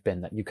we've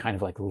been, that you kind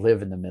of like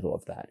live in the middle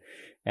of that.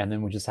 And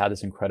then we just had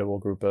this incredible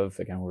group of,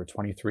 again, we were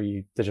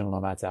 23 digital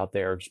nomads out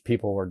there. Just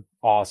people were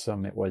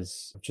awesome. It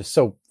was just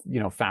so,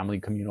 family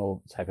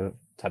communal type of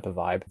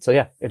vibe. So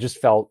yeah, it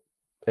felt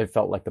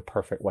like the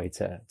perfect way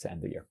to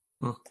end the year.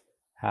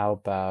 How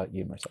about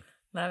you, Marissa?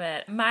 Love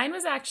it. Mine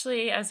was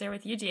actually, I was there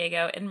with you,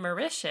 Diego, in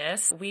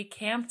Mauritius. We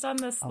camped on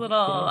this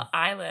little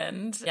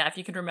island. Yeah, if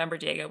you can remember,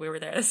 Diego, we were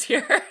there this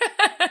year.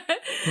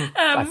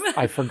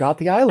 I forgot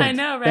the island. I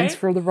know, right? Thanks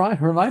for the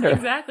reminder.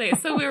 Exactly.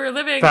 So we were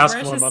living past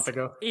Mauritius. 1 month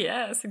ago.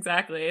 Yes,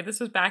 exactly.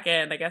 This was back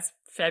in, I guess,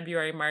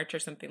 February, March or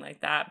something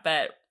like that.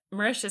 But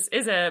Mauritius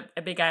is a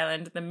big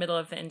island in the middle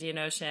of the Indian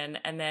Ocean.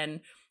 And then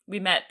we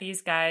met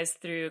these guys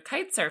through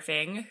kite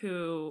surfing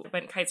who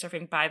went kite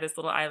surfing by this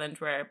little island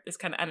where it's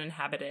kind of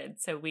uninhabited.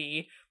 So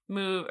we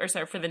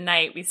for the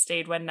night, we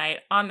stayed one night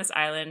on this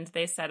island.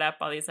 They set up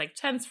all these like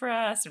tents for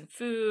us and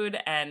food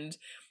and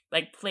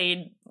like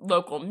played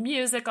local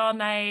music all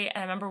night. And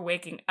I remember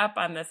waking up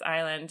on this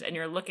island and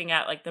you're looking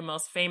at like the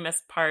most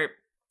famous part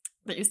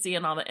that you see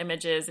in all the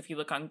images if you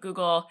look on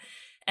Google.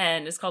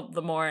 and it's called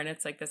Lemoore, and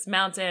it's like this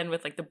mountain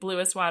with like the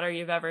bluest water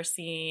you've ever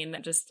seen,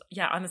 just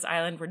on this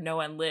island where no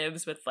one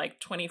lives, with like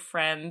 20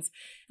 friends.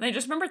 And I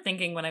just remember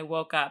thinking when I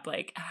woke up,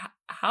 like,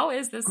 how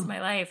is this my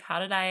life? How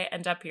did I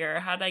end up here?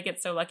 How did I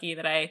get so lucky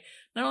that I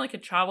not only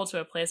could travel to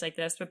a place like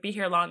this, but be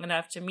here long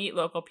enough to meet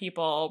local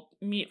people,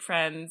 meet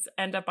friends,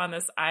 end up on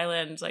this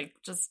island? Like,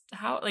 just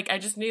how, like, I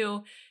just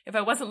knew if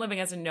I wasn't living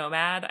as a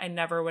nomad, I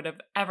never would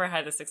have ever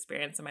had this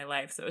experience in my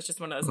life. So it was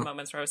just one of those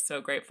moments where I was so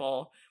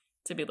grateful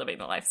to be living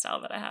the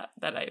lifestyle that I have,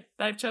 that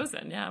I've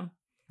chosen. Yeah.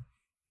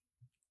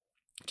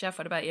 Jeff,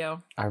 what about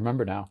you? I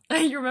remember now.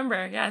 You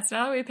remember? Yeah. It's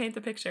now that we paint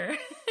the picture.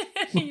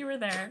 You were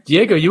there.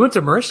 Diego, you went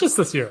to Mauritius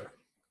this year.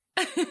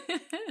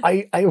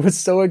 I was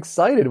so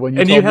excited when you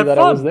And told you me had that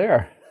fun. I was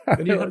there.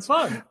 And you had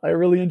fun. I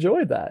really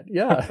enjoyed that.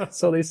 Yeah.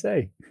 So they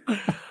say.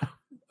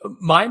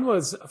 Mine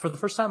was, for the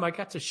first time, I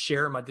got to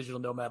share my digital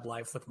nomad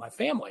life with my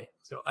family.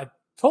 So I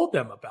told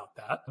them about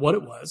that, what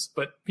it was,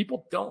 but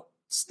people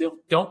still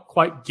don't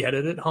quite get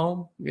it at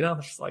home. You know,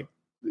 it's just like,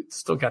 it's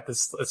still got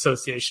this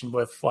association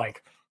with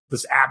like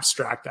this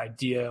abstract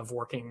idea of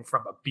working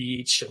from a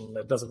beach, and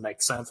it doesn't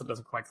make sense. It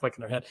doesn't quite click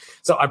in their head.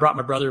 So I brought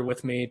my brother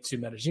with me to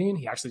Medellin.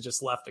 He actually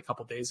just left a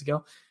couple days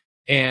ago,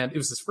 and it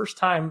was his first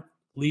time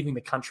leaving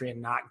the country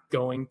and not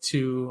going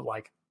to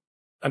like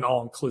an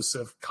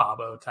all-inclusive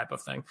Cabo type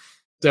of thing.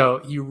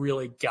 So you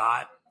really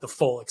got the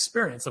full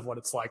experience of what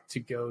it's like to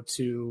go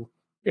to,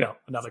 you know,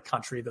 another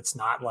country that's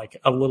not like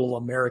a little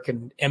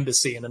American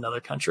embassy in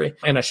another country.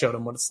 And I showed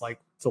him what it's like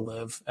to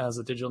live as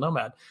a digital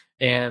nomad.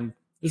 And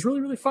it was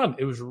really, really fun.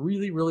 It was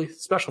really, really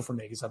special for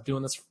me because I've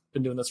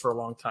been doing this for a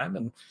long time.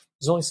 And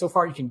there's only so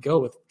far you can go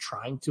with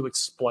trying to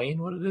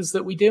explain what it is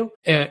that we do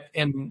and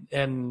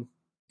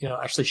you know,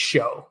 actually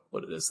show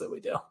what it is that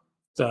we do.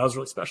 So that was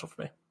really special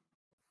for me.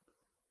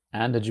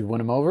 And did you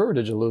win him over or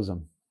did you lose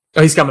him?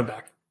 Oh, he's coming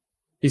back.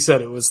 He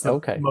said it was the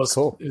it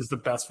was the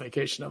best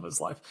vacation of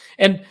his life.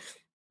 And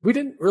we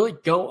didn't really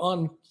go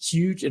on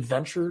huge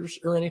adventures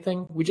or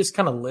anything. We just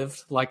kind of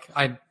lived like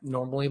I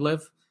normally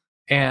live.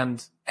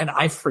 And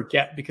I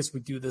forget, because we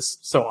do this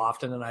so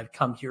often and I've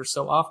come here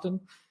so often,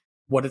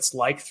 what it's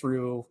like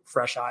through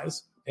fresh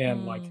eyes.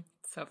 And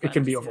it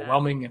can be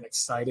overwhelming and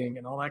exciting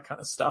and all that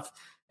kind of stuff.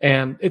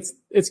 And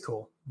it's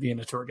cool being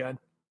a tour guide.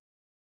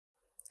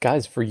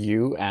 Guys, for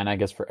you, and I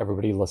guess for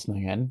everybody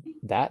listening in,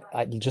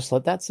 just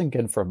let that sink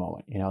in for a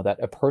moment. You know,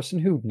 that a person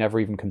who never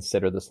even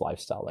considered this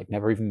lifestyle, like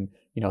never even,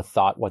 you know,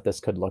 thought what this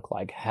could look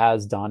like,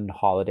 has done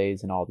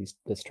holidays and all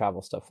this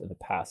travel stuff in the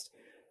past,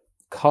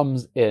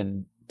 comes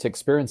in to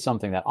experience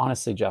something that,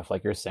 honestly, Jeff,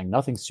 like you're saying,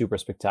 nothing super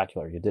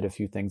spectacular. You did a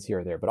few things here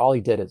or there, but all he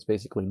did is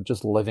basically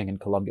just living in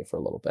Colombia for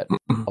a little bit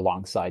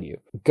alongside you.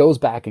 Goes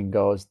back and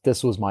goes,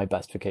 this was my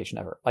best vacation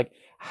ever. Like,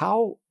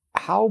 how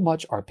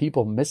much are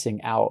people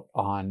missing out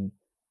on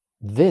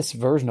this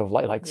version of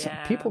life? Like,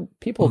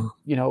 people,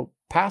 you know,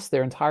 pass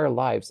their entire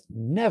lives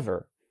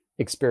never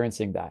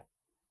experiencing that.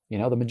 You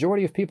know, the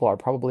majority of people are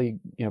probably,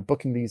 you know,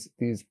 booking these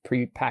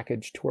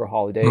pre-packaged tour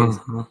holidays.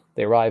 Mm-hmm.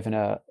 They arrive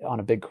on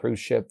a big cruise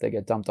ship. They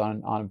get dumped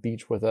on a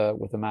beach with a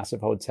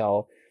massive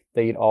hotel.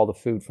 They eat all the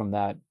food from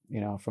that,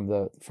 you know, from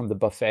the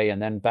buffet,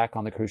 and then back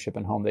on the cruise ship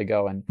and home they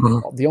go. And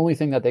the only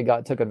thing that they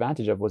took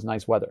advantage of was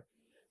nice weather,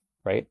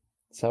 right?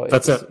 So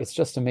it's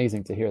just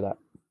amazing to hear that.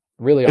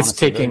 Really,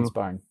 honestly, very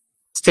inspiring.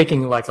 It's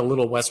taking like a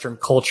little Western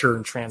culture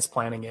and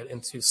transplanting it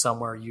into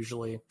somewhere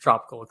usually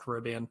tropical or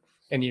Caribbean,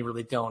 and you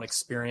really don't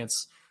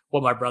experience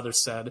what my brother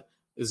said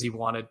is he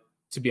wanted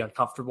to be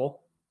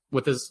uncomfortable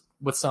with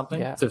something,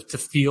 to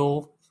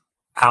feel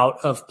out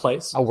of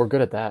place. Oh, we're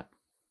good at that.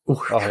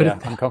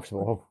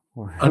 Uncomfortable.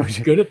 I'm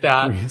good at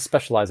that. We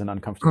specialize in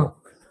uncomfortable.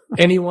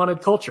 And he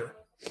wanted culture,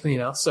 you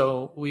know,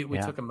 so we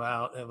took him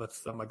out with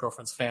my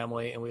girlfriend's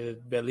family, and we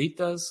did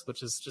velitas,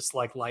 which is just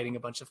like lighting a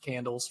bunch of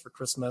candles for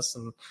Christmas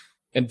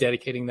and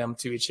dedicating them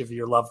to each of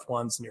your loved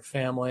ones and your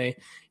family,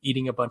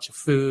 eating a bunch of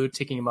food,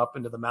 taking them up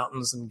into the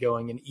mountains and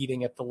going and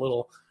eating at the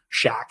little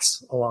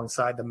shacks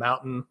alongside the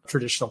mountain,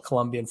 traditional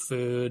Colombian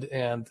food.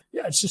 And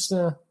yeah, it's just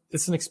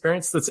it's an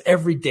experience that's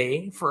every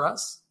day for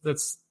us.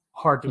 That's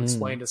hard to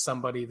explain to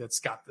somebody that's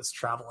got this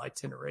travel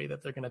itinerary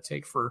that they're going to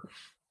take for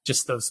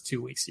just those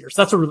 2 weeks a year.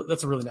 So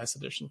that's a really nice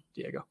addition,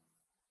 Diego.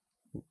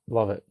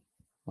 Love it.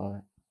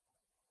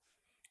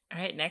 All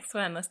right, next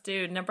one. Let's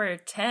do number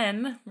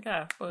 10.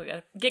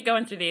 We'll get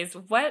going through these.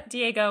 What,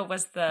 Diego,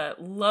 was the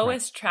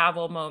lowest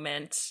travel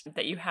moment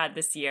that you had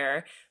this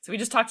year? So we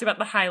just talked about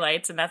the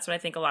highlights, and that's what I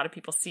think a lot of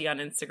people see on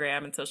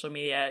Instagram and social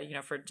media, you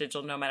know, for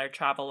digital nomad or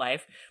travel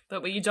life.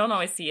 But what you don't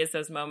always see is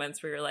those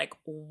moments where you're like,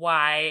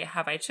 why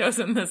have I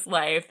chosen this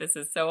life? This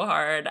is so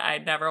hard. I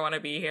never want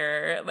to be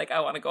here. Like, I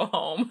want to go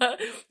home.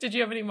 Did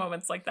you have any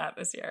moments like that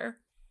this year?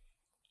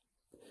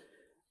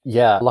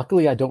 Yeah,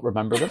 luckily I don't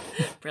remember them.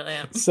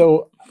 Brilliant.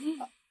 So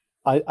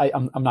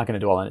I'm not going to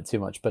dwell on it too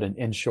much, but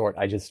in short,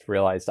 I just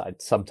realized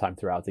sometime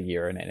throughout the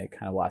year, and it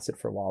kind of lasted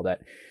for a while, that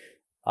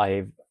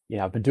I've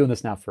been doing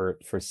this now for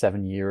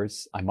 7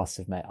 years. I must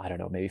have met, I don't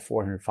know, maybe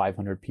 400,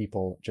 500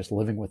 people, just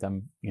living with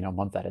them, you know, a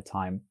month at a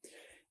time.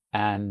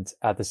 and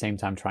at the same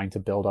time trying to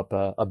build up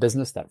a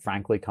business that,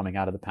 frankly, coming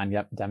out of the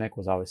pandemic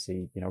was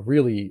obviously,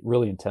 really,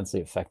 really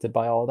intensely affected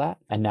by all of that.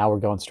 And now we're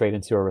going straight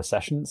into a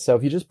recession. So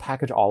if you just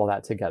package all of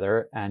that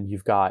together and you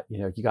got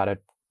to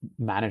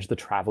manage the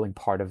traveling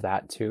part of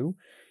that too,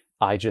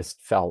 I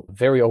just felt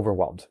very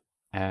overwhelmed.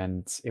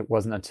 And it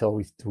wasn't until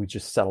we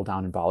just settled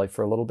down in Bali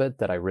for a little bit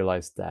that I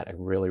realized that I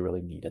really,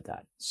 really needed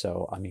that.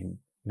 So, I mean,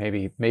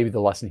 maybe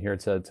the lesson here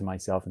to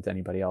myself and to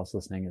anybody else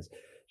listening is,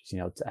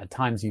 at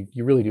times you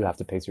really do have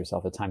to pace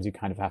yourself. At times you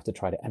kind of have to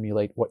try to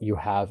emulate what you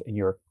have in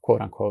your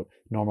quote unquote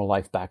normal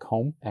life back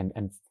home and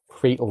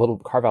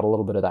carve out a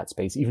little bit of that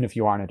space, even if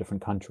you are in a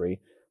different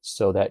country,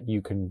 so that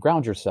you can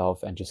ground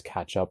yourself and just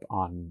catch up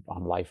on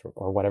life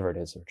or whatever it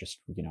is, or just,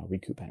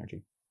 recoup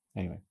energy.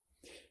 Anyway.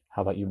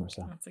 How about you,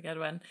 Marissa? That's a good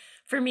one.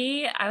 For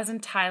me, I was in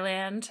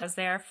Thailand. I was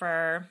there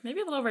for maybe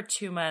a little over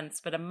 2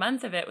 months, but a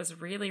month of it was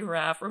really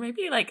rough, or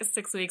maybe like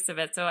 6 weeks of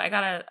it. So I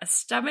got a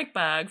stomach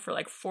bug for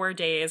like 4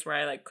 days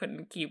where I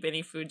couldn't keep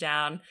any food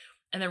down.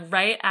 And then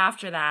right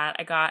after that,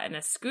 I got in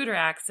a scooter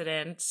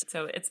accident.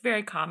 So it's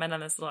very common on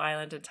this little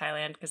island in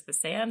Thailand because the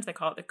sand, they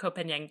call it the Koh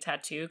Phangan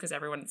tattoo because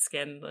everyone's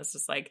skin was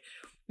just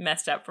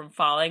messed up from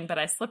falling. But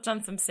I slipped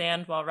on some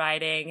sand while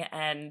riding,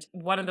 and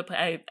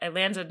I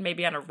landed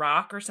maybe on a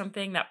rock or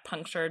something that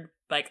punctured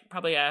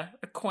probably a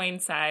coin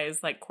size,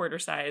 quarter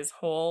size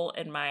hole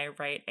in my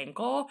right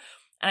ankle.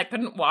 And I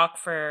couldn't walk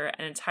for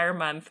an entire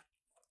month.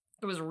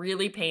 It was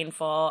really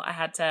painful.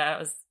 I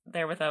was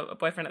there with a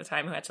boyfriend at the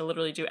time who had to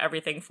literally do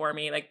everything for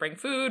me, bring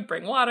food,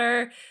 bring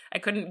water. I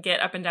couldn't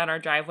get up and down our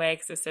driveway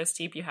because it was so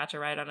steep. You had to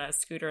ride on a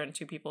scooter and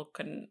two people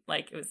couldn't,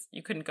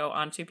 you couldn't go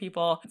on two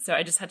people. So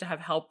I just had to have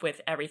help with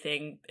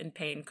everything, in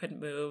pain, couldn't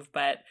move.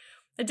 But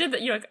I did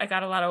that, I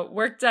got a lot of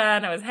work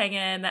done. I was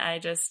hanging. I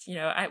just,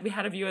 we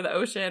had a view of the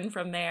ocean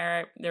from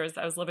there.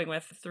 I was living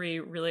with 3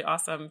 really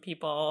awesome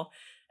people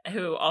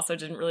who also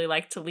didn't really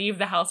like to leave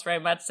the house very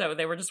much. So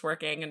they were just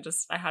working, and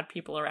I had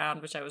people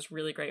around, which I was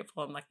really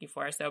grateful and lucky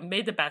for. So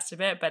made the best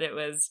of it, but it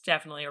was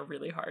definitely a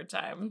really hard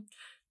time.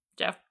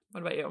 Jeff,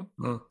 what about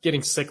you?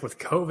 Getting sick with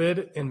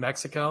COVID in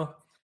Mexico.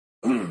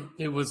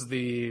 It was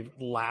the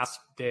last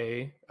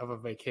day of a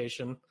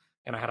vacation,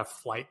 and I had a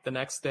flight the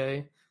next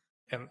day.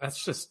 And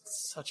that's just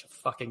such a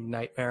fucking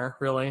nightmare,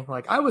 really.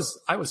 I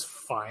was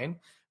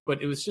fine,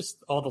 but it was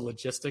just all the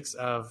logistics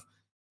of,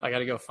 I got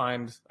to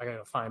find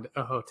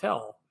a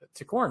hotel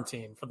to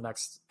quarantine for the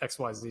next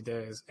XYZ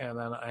days. And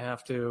then I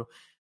have to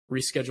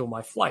reschedule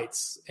my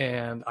flights,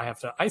 and I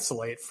have to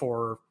isolate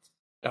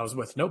I was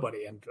with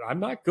nobody, and I'm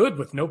not good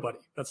with nobody.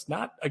 That's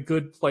not a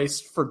good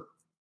place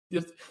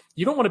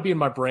you don't want to be in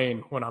my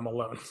brain when I'm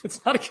alone. It's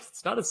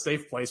not a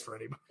safe place for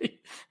anybody.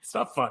 It's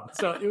not fun.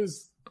 So it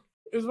was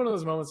one of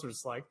those moments where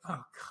it's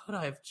oh, could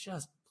I have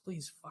just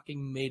please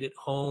fucking made it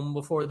home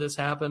before this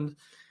happened?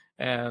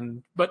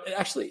 But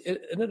actually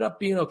it ended up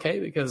being okay,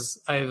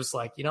 because I was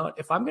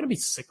if I'm going to be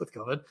sick with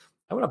COVID,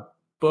 I'm going to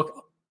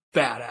book a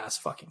badass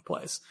fucking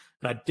place.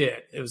 And I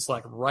did. It was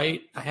I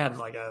had a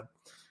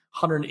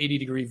 180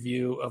 degree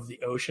view of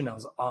the ocean. I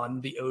was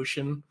on the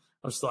ocean.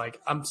 I was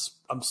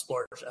I'm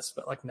splurged. I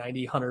spent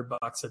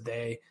 $90-$100 a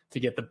day to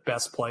get the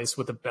best place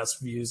with the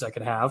best views I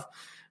could have.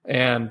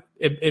 And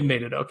it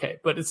made it okay.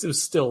 But it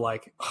was still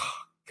oh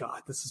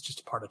God, this is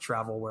just a part of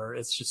travel where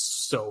it's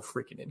just so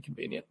freaking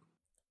inconvenient.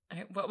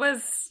 What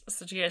was,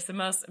 the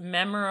most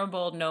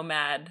memorable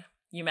nomad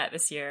you met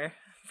this year,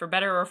 for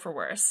better or for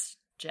worse?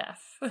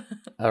 Jeff.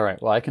 All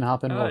right. Well, I can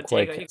hop in real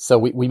quick. So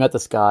we met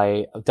this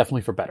guy,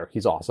 definitely for better.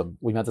 He's awesome.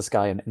 We met this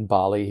guy in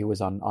Bali. He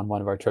was on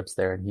one of our trips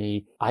there,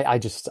 and I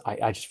just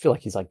feel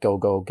like he's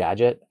go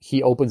gadget.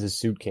 He opens his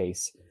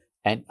suitcase,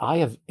 and I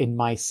have, in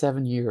my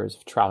 7 years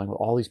of traveling with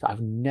all these, I've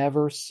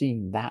never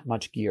seen that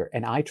much gear.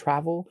 And I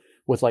travel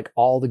with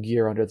all the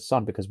gear under the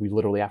sun because we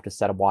literally have to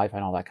set up Wi-Fi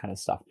and all that kind of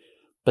stuff.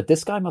 But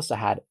this guy must have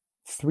had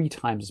 3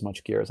 times as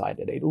much gear as I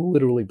did. It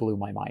literally blew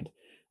my mind.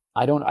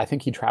 I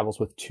think he travels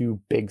with 2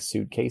 big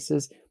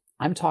suitcases.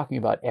 I'm talking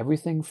about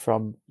everything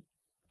from,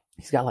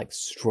 he's got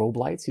strobe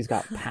lights. He's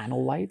got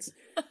panel lights.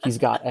 He's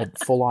got a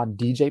full-on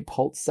DJ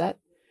pult set.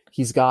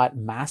 He's got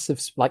massive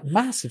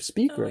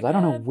speakers. I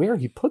don't know where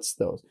he puts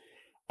those.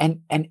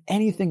 And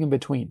anything in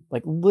between,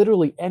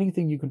 literally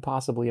anything you can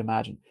possibly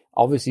imagine.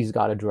 Obviously, he's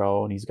got a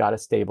drone. He's got a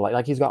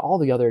stabilizer. He's got all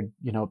the other,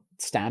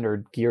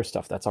 standard gear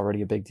stuff that's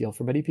already a big deal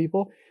for many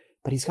people.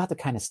 But he's got the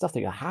kind of stuff that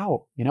you go,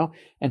 how,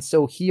 And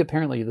so he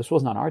apparently, this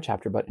wasn't on our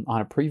chapter, but on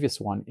a previous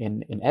one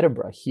in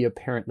Edinburgh, he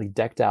apparently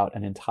decked out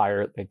an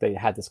entire, they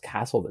had this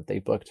castle that they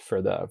booked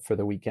for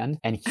the weekend.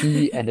 And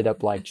he ended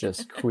up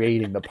just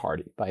creating the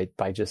party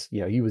by just,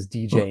 he was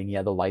DJing, he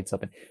had the lights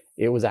up, and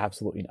it was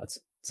absolutely nuts.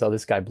 So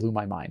this guy blew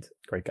my mind.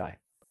 Great guy.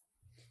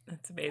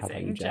 That's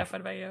amazing. You, Jeff,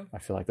 what about you? I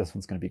feel like this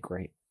one's going to be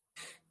great.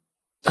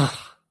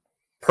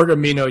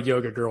 Pergamino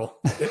yoga girl.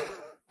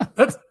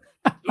 That's,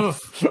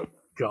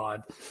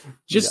 God.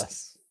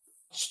 Just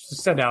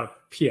send out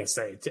a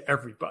PSA to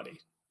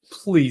everybody.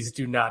 Please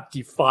do not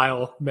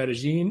defile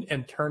Medellin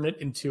and turn it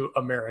into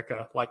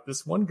America like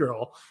this one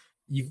girl.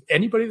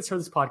 Anybody that's heard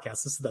this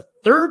podcast, this is the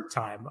 3rd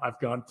time I've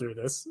gone through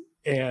this.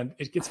 and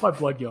it gets my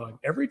blood going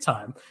every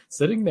time.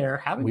 Sitting there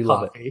having We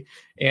love coffee,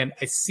 and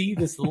I see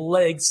this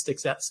leg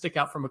stick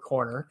out from a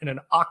corner in an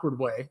awkward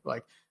way.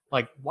 Like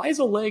why is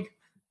a leg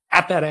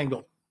at that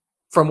angle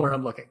from where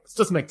I'm looking? This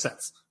doesn't make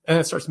sense. And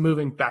it starts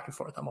moving back and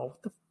forth. I'm all,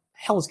 what the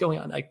hell is going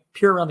on? I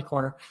peer around the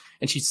corner,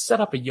 and she's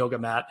set up a yoga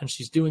mat, and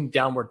she's doing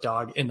downward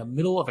dog in the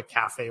middle of a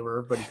cafe where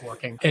everybody's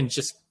working, and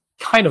just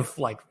kind of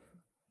like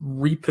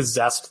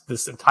repossessed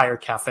this entire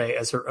cafe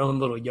as her own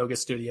little yoga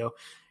studio.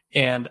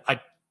 And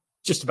I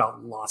just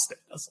about lost it.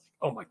 I was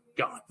like, oh my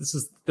God, this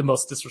is the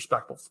most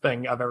disrespectful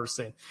thing I've ever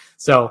seen.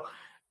 So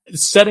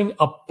setting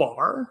a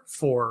bar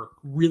for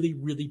really,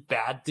 really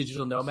bad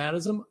digital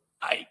nomadism,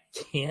 I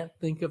can't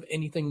think of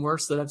anything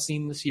worse that I've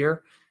seen this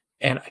year.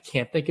 And I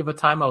can't think of a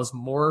time I was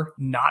more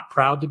not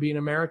proud to be an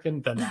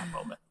American than that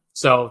moment.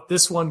 So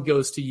this one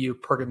goes to you,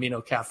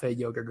 Pergamino Cafe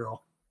Yoga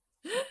Girl.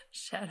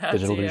 Shout out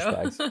Digital to you.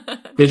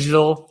 douchebags.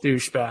 Digital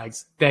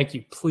douchebags. Thank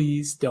you.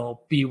 Please don't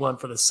be one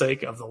for the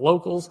sake of the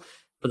locals,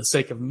 for the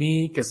sake of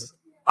me, because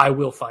I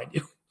will find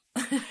you.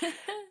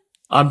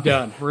 I'm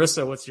done.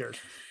 Marissa, what's yours?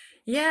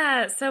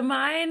 Yeah, so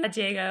mine,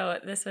 Diego,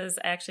 I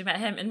actually met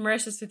him in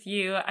Mauritius with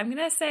you. I'm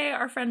going to say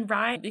our friend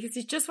Ryan, because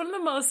he's just one of the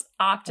most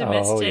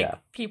optimistic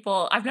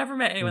people. I've never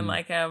met anyone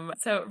like him.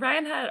 So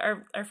Ryan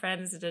our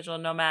friend is a digital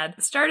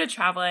nomad, started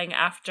traveling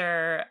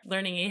after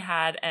learning he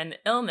had an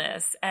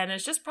illness, and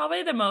is just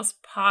probably the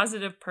most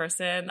positive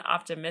person,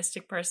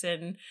 optimistic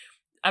person,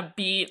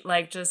 upbeat,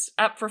 like just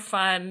up for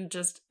fun,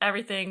 just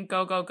everything,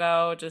 go, go,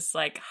 go, just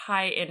like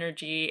high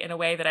energy in a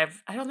way that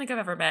I don't think I've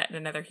ever met in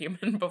another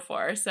human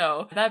before.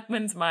 So that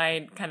one's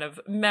my kind of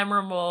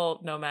memorable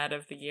nomad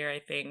of the year, I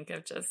think,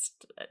 of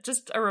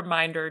just a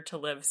reminder to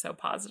live so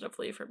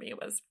positively for me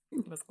was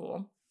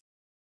cool.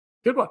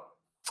 Good one.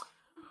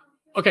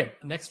 Okay,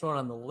 next one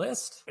on the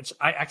list, which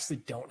I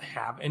actually don't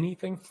have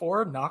anything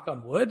for, knock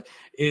on wood,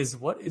 is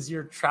what is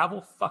your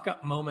travel fuck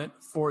up moment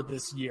for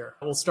this year?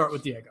 We'll start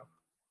with Diego.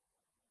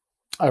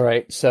 All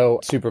right. So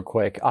super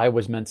quick. I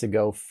was meant to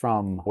go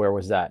from, where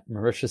was that?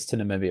 Mauritius to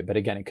Namibia. But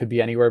again, it could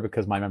be anywhere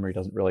because my memory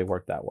doesn't really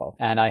work that well.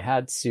 And I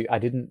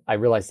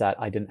realized that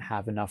I didn't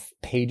have enough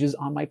pages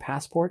on my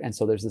passport. And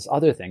so there's this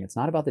other thing. It's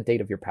not about the date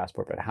of your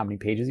passport, but how many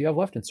pages you have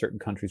left, and certain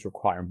countries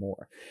require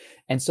more.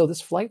 And so this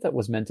flight that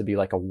was meant to be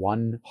like a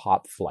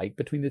one-hop flight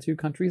between the two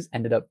countries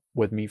ended up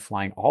with me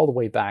flying all the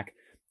way back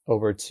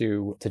over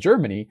to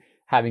Germany,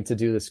 having to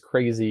do this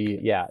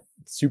crazy,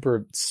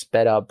 super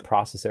sped up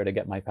process there to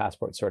get my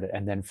passport sorted,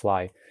 and then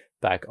fly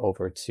back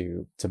over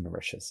to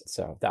Mauritius.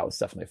 So that was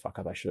definitely a fuck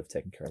up. I should have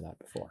taken care of that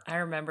before. I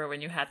remember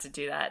when you had to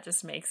do that. It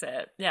just makes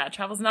it,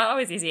 travel's not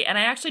always easy. And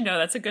I actually know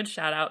that's a good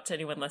shout out to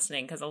anyone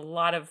listening, because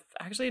I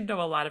actually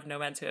know a lot of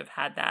nomads who have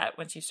had that.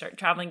 Once you start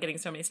traveling, getting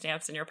so many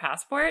stamps in your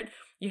passport,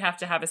 you have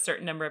to have a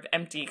certain number of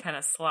empty kind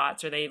of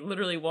slots, or they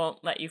literally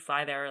won't let you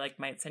fly there, or like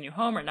might send you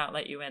home or not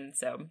let you in.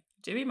 So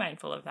do be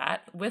mindful of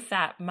that. With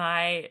that,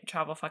 my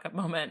travel fuck up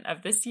moment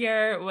of this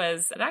year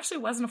it actually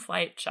wasn't a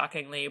flight,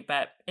 shockingly,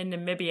 but in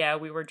Namibia,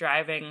 we were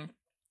driving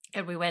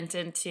and we went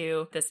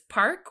into this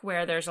park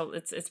where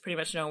it's pretty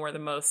much known where the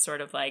most sort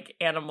of like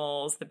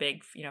animals, the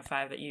big,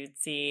 5 that you'd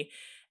see.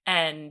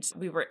 And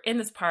we were in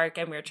this park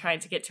and we were trying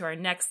to get to our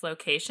next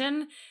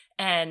location.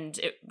 And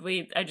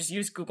I just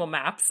used Google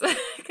Maps,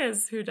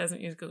 because who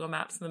doesn't use Google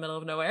Maps in the middle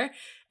of nowhere?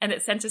 And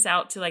it sent us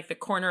out to like the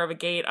corner of a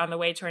gate on the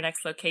way to our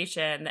next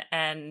location.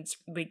 And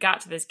we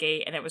got to this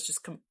gate, and it was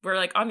just, we're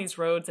like on these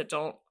roads that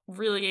don't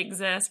really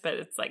exist, but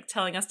it's like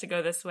telling us to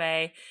go this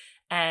way.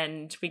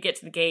 And we get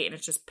to the gate and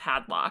it's just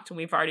padlocked. And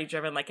we've already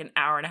driven like an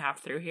hour and a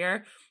half through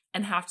here,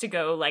 and have to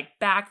go like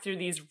back through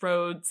these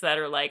roads that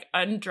are like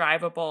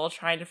undrivable,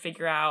 trying to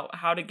figure out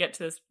how to get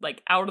to this,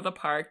 like out of the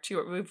park.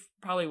 We've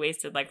probably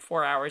wasted like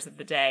 4 hours of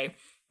the day,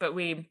 but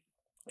we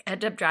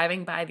end up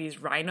driving by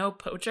these rhino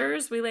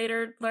poachers, we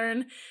later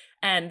learn,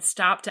 and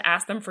stop to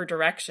ask them for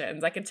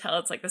directions. I can tell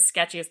it's like the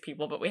sketchiest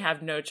people, but we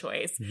have no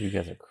choice. You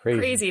guys are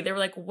crazy. They were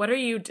like,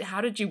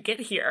 how did you get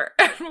here?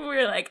 We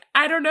were like,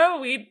 I don't know.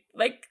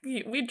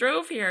 We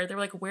drove here. They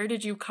were like, where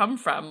did you come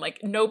from? Like,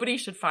 nobody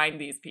should find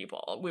these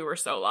people. We were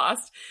so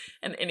lost.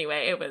 And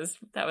anyway,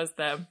 that was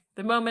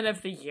the moment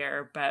of the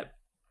year, but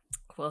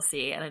we'll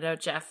see. And I know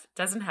Jeff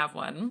doesn't have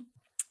one.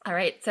 All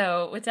right.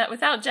 So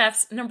without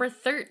Jeff's number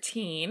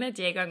 13,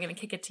 Diego, I'm going to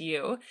kick it to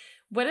you.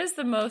 What is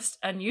the most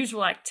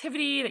unusual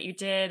activity that you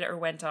did or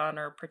went on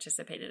or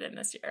participated in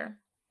this year?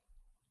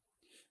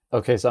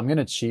 Okay, so I'm going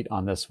to cheat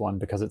on this one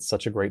because it's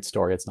such a great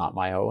story. It's not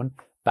my own.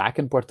 Back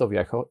in Puerto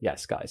Viejo,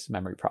 yes, guys,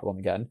 memory problem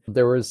again.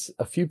 There was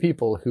a few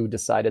people who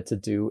decided to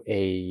do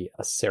a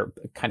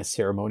kind of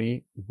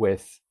ceremony where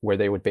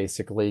they would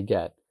basically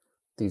get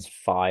these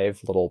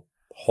 5 little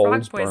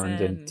holes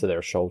burned into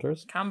their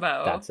shoulders.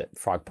 Combo. That's it.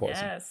 Frog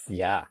poison.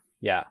 Yes.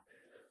 Yeah.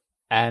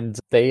 And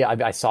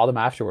I saw them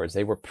afterwards.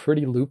 They were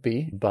pretty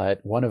loopy, but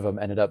one of them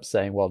ended up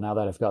saying, well, now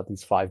that I've got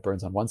these 5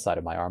 burns on one side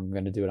of my arm, I'm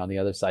going to do it on the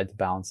other side to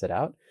balance it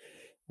out.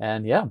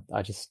 And yeah,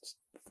 I just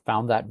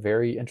found that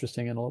very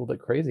interesting and a little bit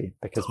crazy,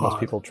 because most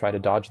people try to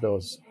dodge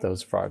those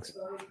frogs.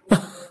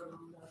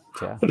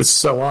 Yeah. That is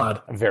so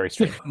odd. Very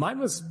strange. Mine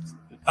was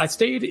I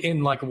stayed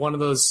in like one of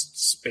those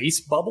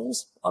space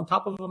bubbles on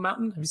top of a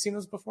mountain. Have you seen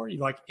those before? You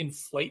like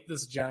inflate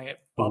this giant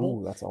bubble.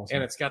 Ooh, that's awesome.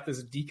 And it's got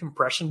this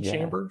decompression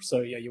chamber. So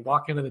yeah, you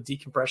walk into the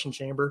decompression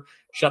chamber,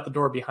 shut the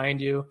door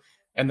behind you,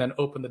 and then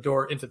open the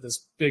door into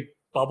this big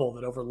bubble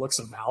that overlooks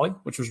a valley,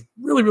 which was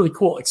really, really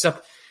cool.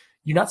 Except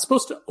you're not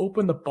supposed to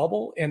open the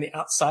bubble and the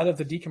outside of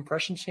the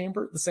decompression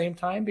chamber at the same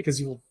time because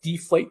you will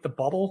deflate the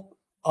bubble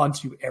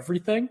onto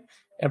everything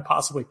and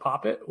possibly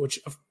pop it, which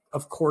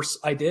of course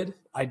I did.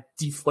 I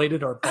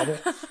deflated our bubble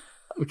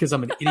because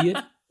I'm an idiot,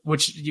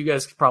 which you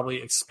guys could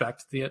probably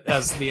expect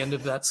as the end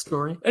of that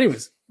story.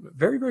 Anyways,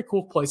 very, very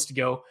cool place to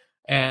go.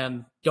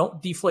 And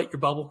don't deflate your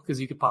bubble because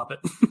you could pop it.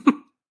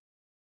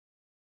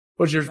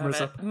 What's yours,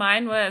 Marissa?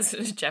 Mine was,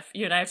 Jeff,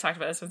 you and I have talked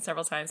about this one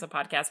several times on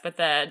podcasts, but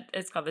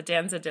it's called the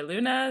Danza de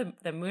Luna,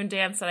 the moon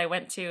dance that I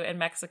went to in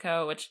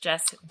Mexico, which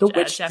Jeff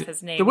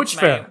has named the witch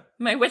fair.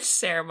 My witch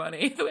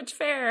ceremony, the witch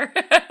fair.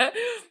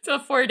 So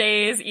 4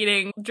 days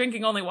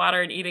drinking only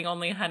water and eating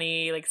only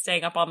honey, like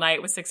staying up all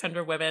night with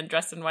 600 women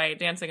dressed in white,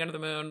 dancing under the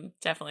moon.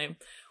 Definitely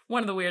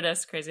one of the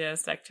weirdest,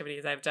 craziest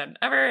activities I've done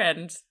ever.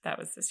 And that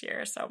was this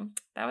year. So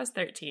that was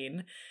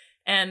 13.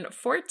 And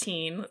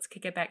 14, let's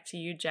kick it back to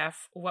you,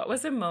 Jeff. What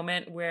was a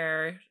moment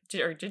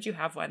did you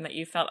have one that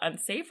you felt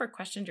unsafe or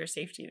questioned your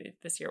safety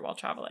this year while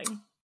traveling?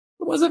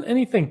 It wasn't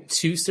anything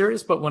too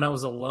serious, but when I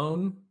was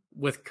alone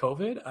with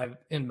COVID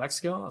in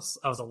Mexico,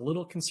 I was a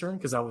little concerned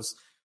because I was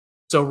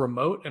so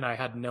remote and I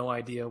had no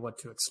idea what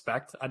to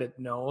expect. I didn't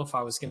know if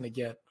I was going to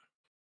get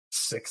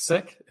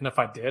sick. And if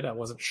I did, I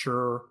wasn't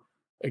sure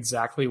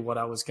exactly what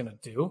I was going to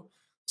do.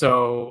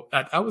 So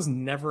I was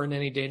never in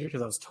any danger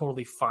because I was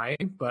totally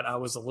fine, but I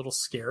was a little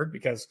scared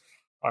because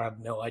I had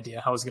no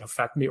idea how it was going to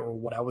affect me or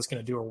what I was going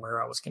to do or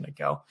where I was going to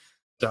go.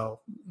 So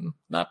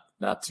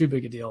not too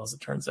big a deal as it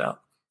turns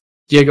out.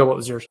 Diego, what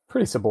was yours?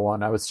 Pretty simple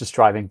one. I was just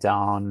driving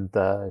down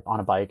on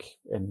a bike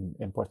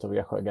in Puerto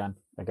Viejo again.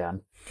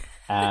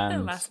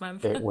 And last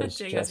month. It was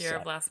Diego's just year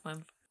of last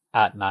month.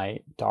 At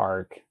night,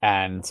 dark,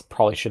 and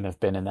probably shouldn't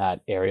have been in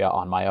that area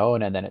on my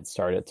own. And then it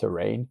started to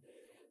rain.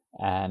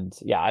 And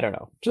yeah, I don't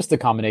know. Just a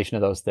combination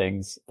of those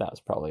things. That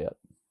was probably it.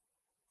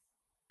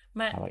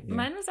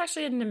 Mine was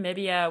actually in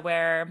Namibia,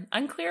 where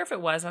unclear if it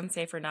was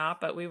unsafe or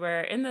not, but we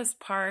were in this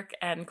park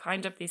and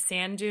climbed up these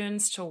sand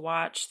dunes to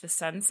watch the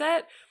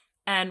sunset.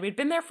 And we'd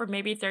been there for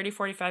maybe 30,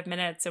 45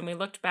 minutes, and we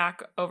looked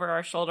back over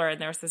our shoulder, and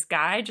there was this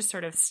guy just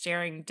sort of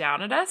staring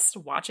down at us,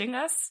 watching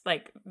us,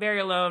 like very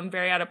alone,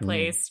 very out of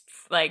place.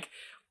 Like,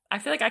 I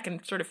feel like I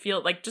can sort of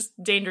feel like just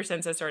danger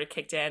senses sort of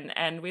kicked in,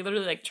 and we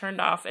literally like turned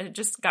off. It had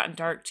just gotten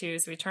dark too,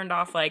 so we turned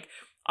off like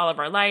all of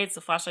our lights,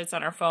 the flashlights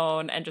on our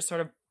phone, and just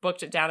sort of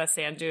booked it down a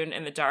sand dune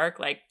in the dark,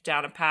 like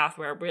down a path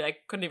where we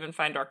like couldn't even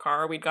find our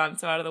car. We'd gone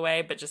so out of the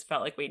way, but just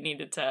felt like we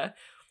needed to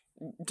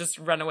just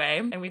run away,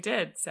 and we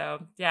did.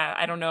 So yeah,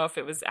 I don't know if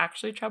it was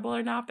actually trouble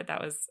or not, but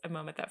that was a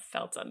moment that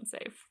felt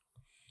unsafe.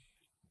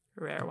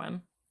 A rare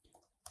one.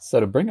 So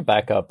to bring it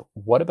back up,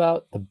 what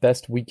about the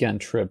best weekend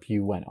trip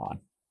you went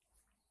on?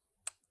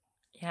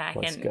 Yeah,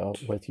 let's go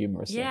with you,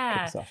 Marissa. Yeah.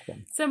 Kick us off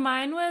again. So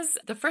mine was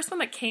the first one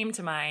that came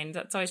to mind.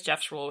 That's always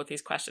Jeff's rule with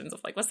these questions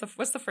of like, what's the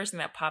first thing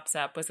that pops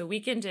up? Was a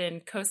weekend in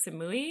Koh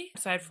Samui.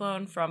 So I'd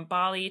flown from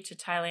Bali to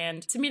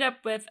Thailand to meet up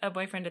with a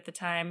boyfriend at the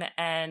time,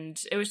 and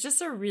it was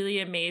just a really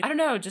amazing. I don't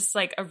know, just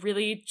like a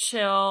really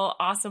chill,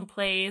 awesome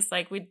place.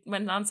 Like we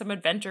went on some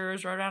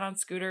adventures, rode around on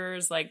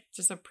scooters, like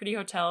just a pretty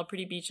hotel,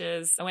 pretty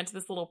beaches. I went to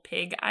this little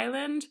pig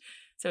island.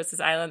 So it's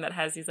this island that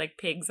has these like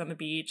pigs on the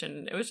beach,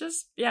 and it was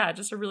just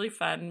a really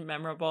fun,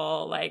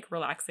 memorable, like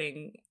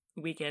relaxing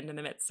weekend in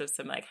the midst of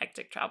some like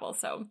hectic travel.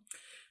 So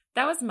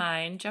that was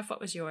mine. Jeff,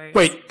 what was yours?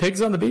 Wait,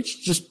 pigs on the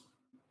beach? Just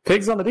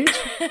pigs on the beach?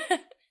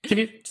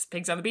 Just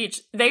pigs on the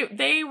beach.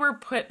 They were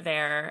put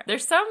there.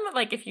 There's some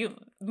like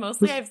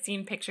I've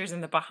seen pictures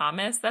in the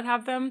Bahamas that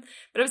have them,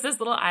 but it was this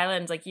little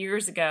island like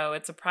years ago.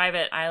 It's a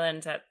private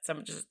island at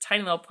just a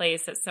tiny little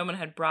place that someone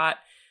had brought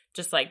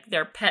just like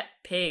their pet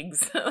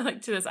pigs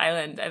like to this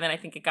island. And then I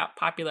think it got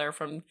popular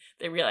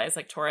they realized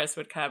like tourists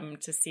would come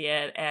to see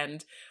it.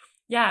 And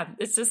yeah,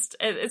 it's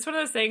one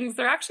of those things.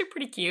 They're actually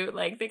pretty cute.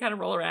 Like they kind of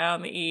roll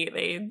around, they eat,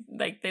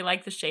 they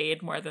like the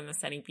shade more than the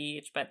sunny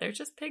beach, but they're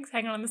just pigs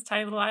hanging on this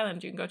tiny little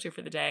island you can go to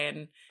for the day.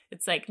 And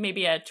it's like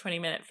maybe a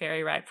 20-minute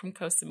ferry ride from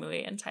Koh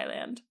Samui in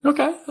Thailand.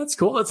 Okay. That's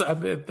cool.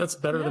 That's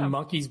better than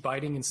monkeys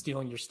biting and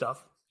stealing your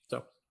stuff.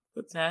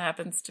 That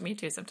happens to me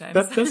too sometimes.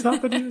 That does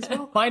happen to you as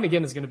well. Mine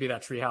again is going to be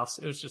that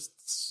treehouse. It was just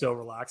so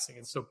relaxing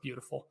and so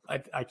beautiful.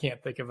 I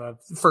can't think of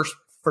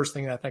first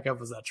thing that I think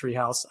of was that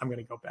treehouse. I'm going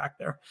to go back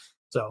there.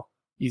 So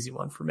easy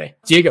one for me.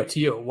 Diego, to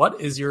you,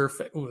 what is your?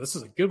 This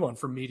is a good one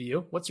from me to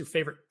you. What's your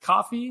favorite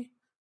coffee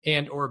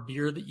and or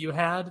beer that you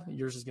had?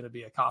 Yours is going to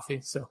be a coffee.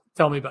 So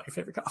tell me about your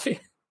favorite coffee.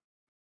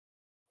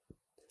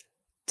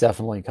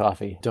 Definitely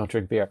coffee. Don't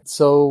drink beer.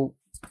 So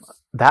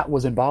that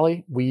was in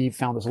Bali. We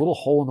found this little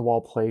hole in the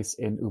wall place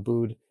in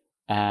Ubud,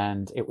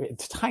 and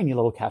it's a tiny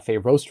little cafe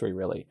roastery,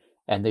 really.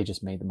 and they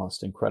just made the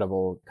most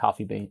incredible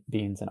coffee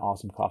beans and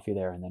awesome coffee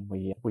there. And then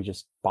we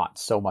just bought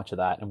so much of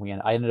that,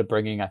 and I ended up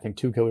bringing, I think,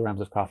 2 kilograms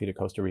of coffee to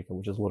Costa Rica,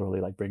 which is literally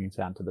like bringing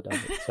sand to the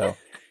desert. So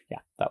yeah,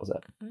 that was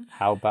it.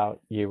 How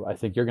about you? I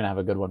think you're gonna have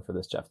a good one for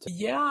this, Jeff, too.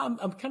 Yeah,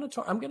 I'm kind of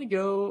torn. I'm gonna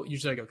go.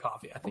 Usually I go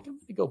coffee. I think I'm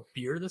gonna go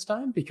beer this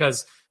time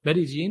because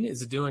Medellin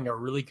is doing a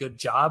really good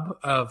job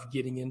of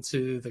getting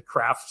into the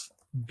craft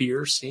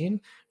beer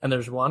scene, and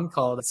there's one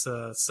called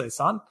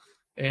Saison,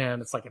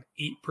 and it's like an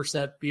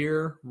 8%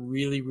 beer,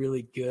 really,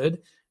 really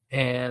good.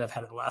 And I've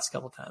had it the last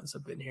couple of times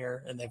I've been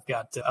here, and they've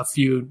got a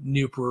few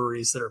new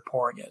breweries that are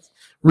pouring it.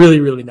 Really,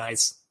 really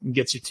nice. And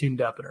gets you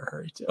tuned up in a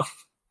hurry too.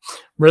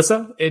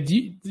 Marissa,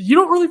 you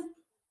don't really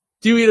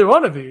do either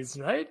one of these,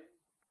 right?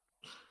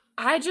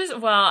 I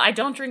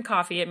don't drink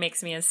coffee. It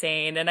makes me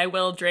insane. And I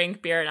will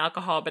drink beer and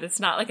alcohol, but it's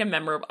not like a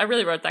memorable. I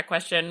really wrote that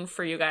question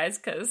for you guys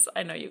because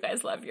I know you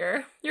guys love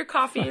your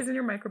coffees and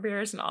your micro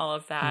beers and all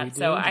of that.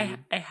 So I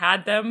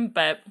had them,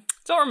 but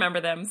don't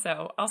remember them.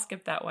 So I'll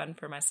skip that one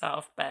for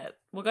myself. But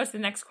we'll go to the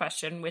next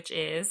question, which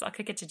is, I'll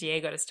kick it to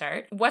Diego to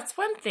start. What's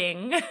one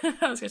thing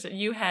I was going to say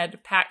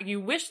you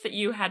wish that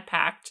you had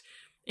packed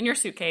in your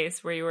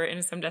suitcase where you were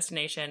in some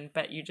destination,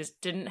 but you just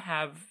didn't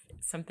have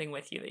something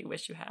with you that you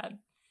wish you had?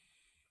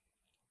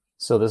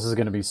 So this is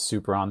going to be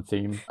super on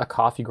theme. A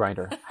coffee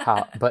grinder,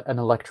 but an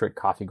electric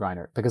coffee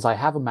grinder, because I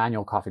have a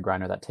manual coffee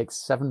grinder that takes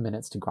 7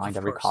 minutes to grind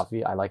every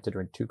coffee. I like to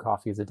drink 2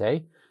 coffees a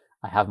day.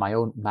 I have my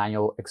own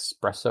manual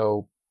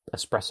espresso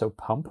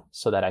pump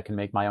so that I can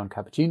make my own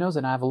cappuccinos,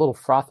 and I have a little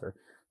frother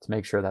to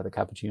make sure that the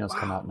cappuccinos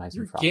come out nice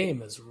and frothy. Your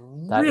game is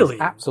that really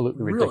is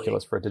absolutely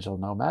ridiculous for a digital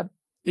nomad.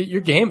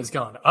 Your game has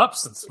gone up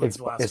since the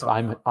last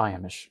time. I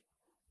am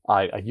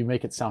you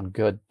make it sound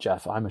good,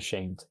 Jeff. I'm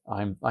ashamed.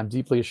 I'm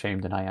deeply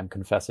ashamed, and I am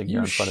confessing here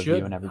in front of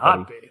you and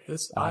everybody. Not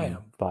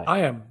be. I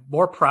am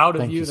more proud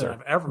of you than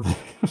I've ever been.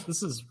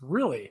 This is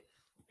really,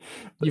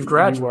 you've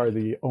graduated. You are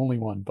the only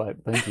one,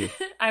 but thank you.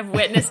 I've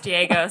witnessed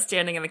Diego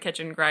standing in the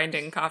kitchen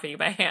grinding coffee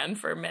by hand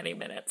for many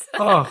minutes.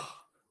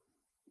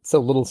 So,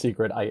 little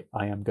secret, I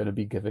am going to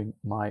be giving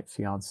my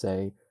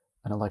fiance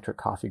an electric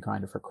coffee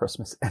grinder for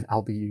Christmas, and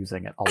I'll be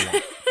using it a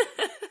lot.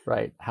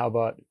 Right. How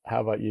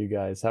about you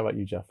guys? How about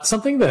you, Jeff?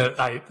 Something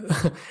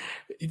that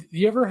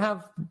you ever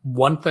have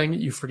one thing that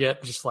you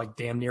forget just like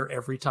damn near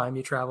every time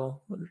you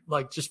travel?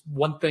 Like just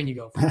one thing you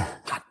go,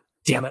 God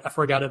damn it, I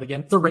forgot it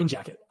again. The rain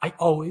jacket. I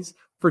always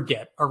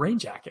forget a rain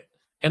jacket.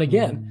 And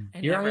again,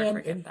 here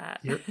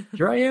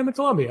I am in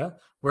Colombia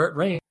where it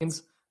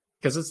rains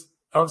because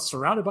I was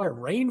surrounded by a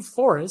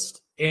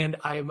rainforest, and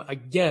I'm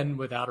again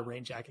without a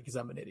rain jacket because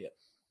I'm an idiot.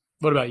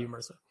 What about you,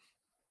 Marissa?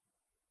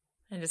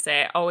 And just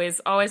say, always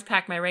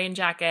pack my rain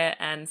jacket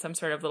and some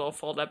sort of little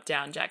fold-up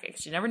down jacket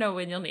because you never know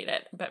when you'll need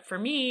it. But for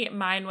me,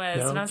 mine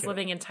was when I was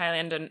living in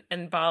Thailand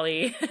and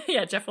Bali.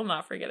 Yeah, Jeff will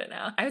not forget it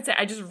now. I would say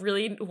I just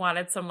really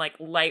wanted some like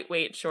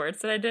lightweight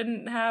shorts that I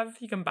didn't have.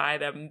 You can buy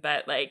them,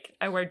 but like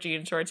I wear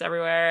jean shorts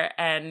everywhere,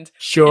 and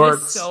it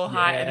is so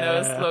hot in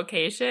those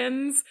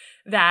locations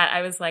that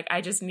I was like,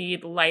 I just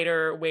need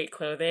lighter weight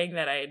clothing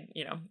that I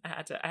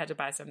had to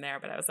buy some there.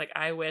 But I was like,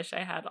 I wish I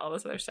had all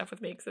this other stuff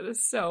with me because it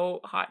is so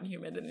hot and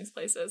humid in these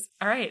places.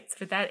 All right. So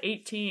with that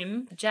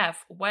 18,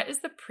 Jeff, what is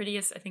the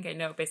prettiest, I think I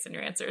know based on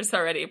your answers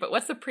already, but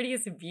what's the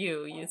prettiest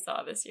view you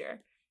saw this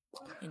year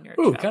in your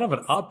travels? Kind of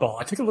an oddball.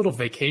 I took a little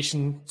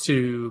vacation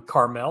to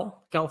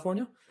Carmel,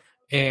 California.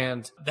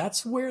 And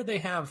that's where they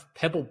have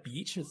Pebble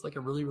Beach. It's like a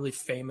really, really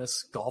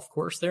famous golf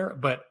course there.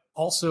 But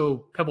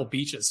also Pebble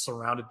Beach is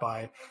surrounded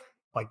by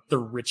like the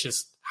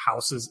richest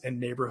houses and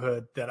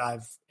neighborhood that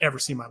I've ever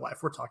seen in my life.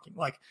 We're talking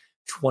like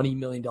 $20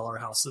 million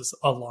houses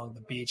along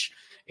the beach.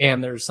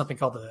 And there's something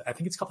called I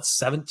think it's called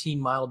the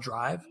 17-mile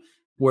drive,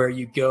 where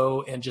you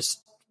go and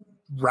just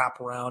wrap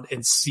around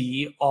and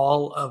see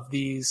all of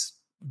these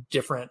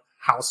different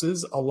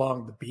houses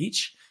along the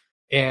beach.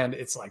 And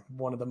it's like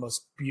one of the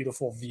most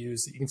beautiful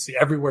views that you can see.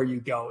 Everywhere you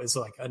go is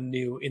like a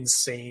new,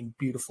 insane,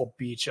 beautiful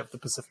beach of the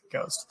Pacific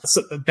coast.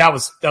 So that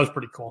was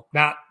pretty cool.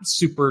 Not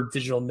super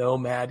digital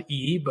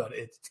nomad-y, but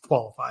it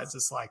qualifies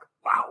as like,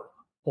 wow,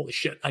 holy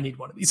shit, I need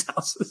one of these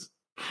houses.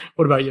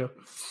 What about you?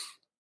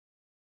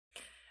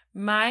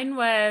 Mine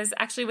was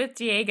actually with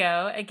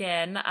Diego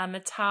again on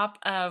the top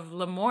of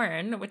Le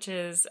Morne, which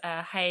is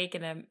a hike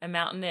and a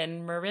mountain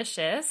in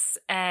Mauritius.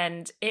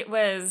 And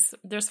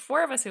there's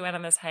 4 of us who went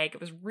on this hike.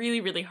 It was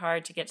really, really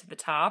hard to get to the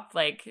top,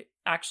 like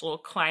actual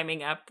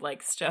climbing up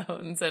like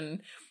stones and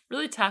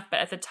really tough.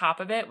 But at the top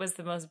of it was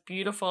the most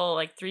beautiful,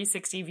 like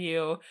 360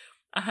 view.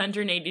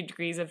 180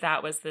 degrees of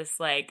that was this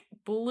like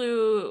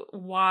blue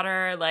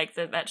water, like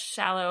that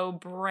shallow,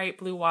 bright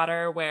blue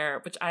water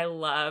which I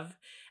love.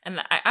 And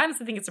I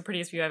honestly think it's the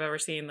prettiest view I've ever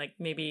seen, like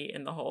maybe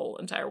in the whole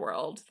entire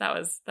world. That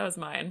was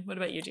mine. What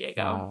about you,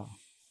 Diego? Wow.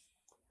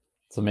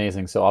 It's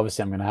amazing. So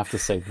obviously I'm going to have to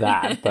say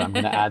that, but I'm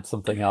going to add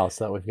something else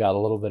so that we've got a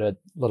little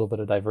bit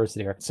of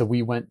diversity here. So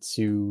we went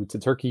to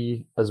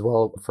Turkey as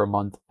well for a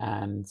month,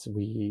 and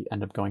we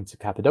ended up going to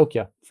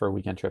Cappadocia for a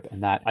weekend trip.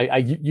 And that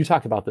you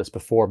talked about this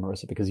before,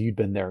 Marissa, because you'd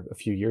been there a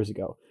few years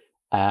ago.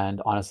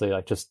 And honestly,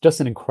 like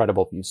just an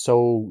incredible view.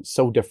 So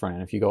different.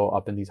 And if you go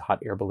up in these hot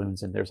air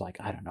balloons and there's like,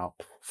 I don't know,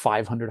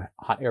 500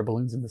 hot air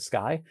balloons in the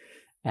sky,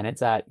 and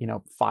it's at,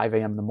 5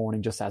 a.m. in the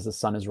morning, just as the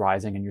sun is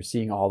rising, and you're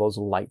seeing all those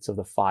lights of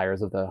the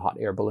fires of the hot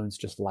air balloons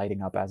just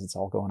lighting up as it's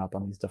all going up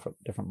on these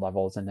different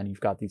levels. And then you've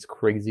got these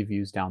crazy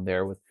views down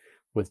there with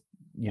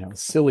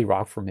silly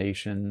rock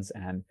formations,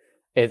 and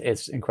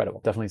it's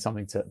incredible. Definitely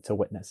something to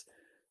witness.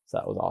 So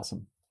that was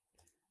awesome.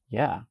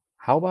 Yeah.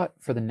 How about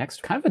for the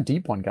next, kind of a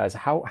deep one, guys?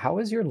 How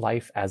has your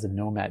life as a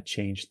nomad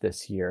changed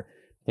this year?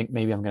 I think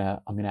maybe I'm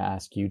gonna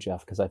ask you,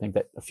 Jeff, because I think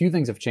that a few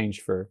things have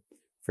changed for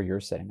your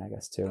setting, I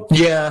guess, too.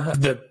 Yeah,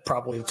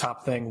 probably the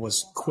top thing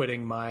was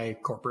quitting my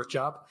corporate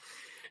job,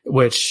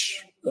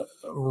 which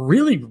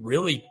really,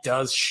 really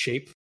does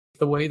shape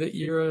the way that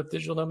you're a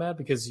digital nomad,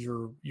 because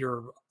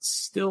you're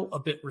still a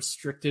bit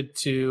restricted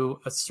to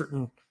a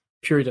certain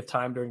period of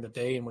time during the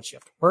day in which you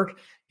have to work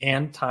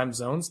and time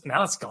zones.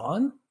 Now it's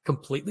gone,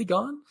 completely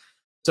gone.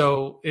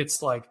 So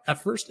it's like,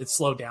 at first it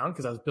slowed down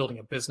because I was building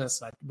a business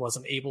and I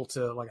wasn't able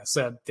to, like I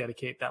said,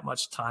 dedicate that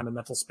much time and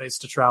mental space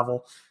to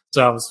travel.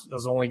 So I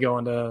was only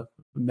going to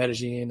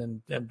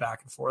Medellin and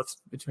back and forth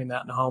between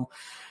that and home.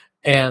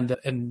 And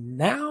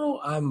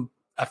now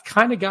I've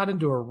kind of got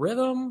into a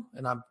rhythm,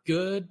 and I'm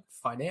good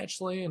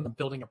financially, and I'm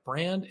building a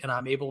brand, and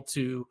I'm able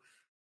to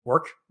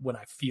work when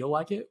I feel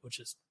like it, which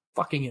is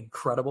fucking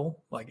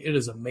incredible. Like, it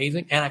is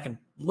amazing. And I can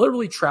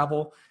literally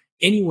travel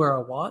anywhere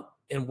I want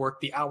and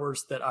work the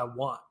hours that I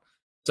want.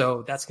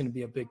 So that's going to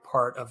be a big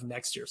part of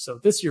next year. So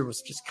this year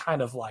was just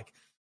kind of like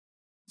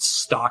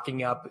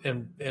stocking up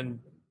and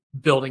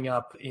building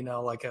up,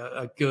 like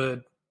a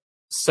good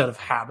set of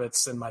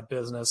habits in my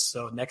business.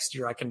 So next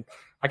year I can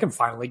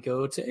finally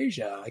go to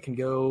Asia. I can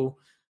go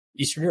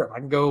Eastern Europe. I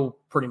can go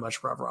pretty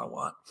much wherever I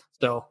want.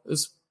 So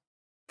it's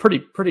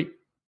pretty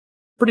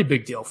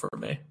big deal for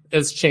me.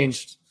 It's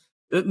changed.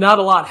 Not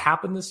a lot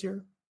happened this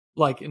year,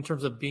 like in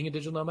terms of being a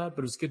digital nomad, but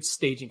it was good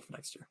staging for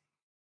next year.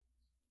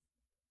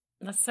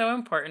 That's so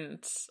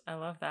important. I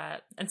love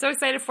that. And so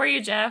excited for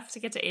you, Jeff,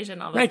 to get to Asia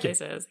and all those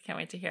places. Can't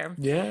wait to hear.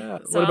 Yeah.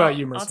 So what about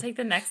you, Marissa? I'll take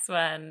the next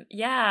one.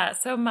 Yeah.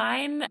 So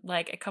mine,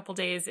 like a couple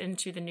days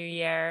into the new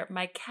year,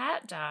 my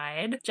cat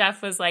died.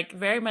 Jeff was like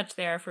very much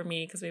there for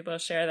me because we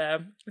both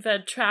share the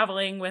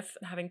traveling with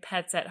having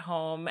pets at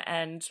home.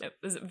 And it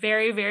was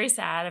very, very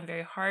sad and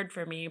very hard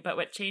for me. But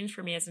what changed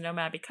for me as a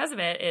nomad because of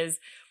it is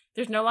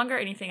there's no longer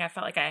anything I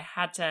felt like I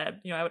had to,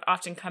 I would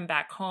often come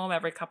back home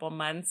every couple of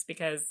months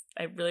because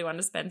I really wanted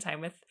to spend time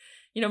with,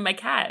 my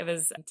cat. It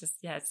was just,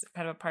 it's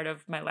kind of a part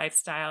of my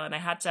lifestyle. And I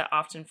had to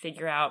often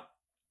figure out,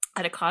 I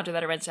had a condo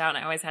that I rented out, and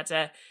I always had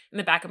to, in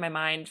the back of my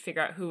mind,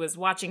 figure out who was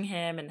watching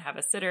him and have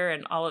a sitter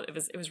and all of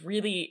it. It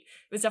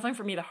was definitely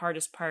for me the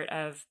hardest part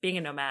of being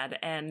a nomad.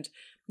 And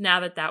now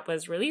that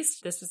was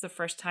released, this was the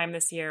first time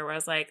this year where I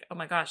was like, oh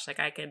my gosh, like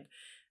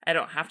I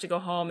don't have to go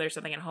home. There's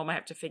something at home I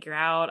have to figure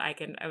out.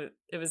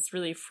 It was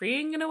really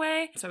freeing in a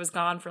way. So I was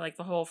gone for like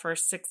the whole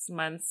first 6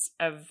 months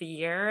of the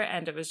year.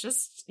 And it was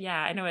just,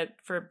 I know it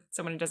for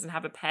someone who doesn't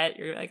have a pet,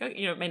 you're like,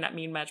 it may not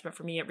mean much, but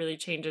for me, it really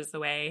changes the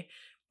way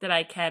that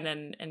I can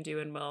and do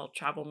and will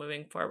travel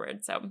moving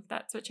forward. So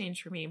that's what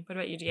changed for me. What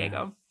about you,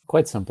 Diego? Yeah,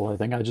 quite simple. I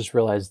think I just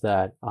realized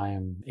that I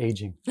am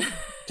aging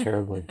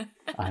terribly.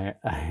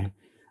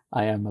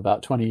 I am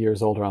about 20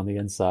 years older on the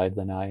inside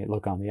than I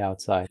look on the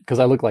outside because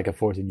I look like a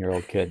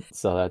 14-year-old kid.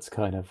 So that's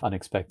kind of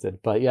unexpected.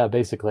 But yeah,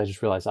 basically I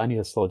just realized I need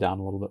to slow down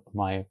a little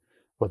bit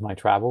with my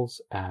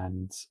travels,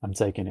 and I'm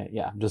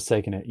just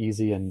taking it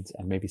easy and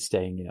maybe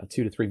staying,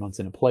 2 to 3 months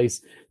in a place.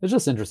 It's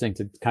just interesting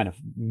to kind of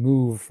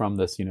move from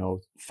this,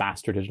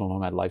 faster digital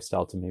nomad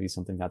lifestyle to maybe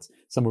something that's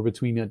somewhere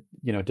between a,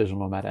 digital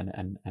nomad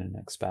and an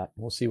expat.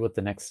 We'll see what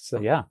the next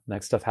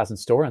stuff has in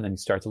store. And then you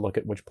start to look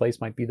at which place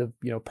might be the,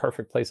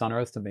 perfect place on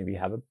earth to maybe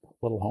have a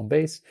little home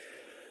base.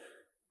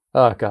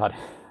 Oh God.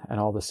 And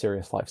all the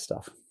serious life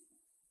stuff.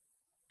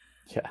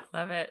 Yeah.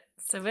 Love it.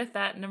 So with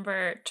that,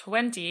 number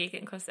 20,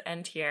 getting close to the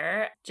end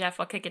here, Jeff,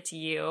 I'll kick it to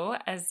you.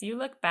 As you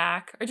look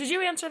back, or did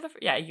you answer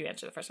you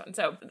answered the first one.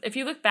 So if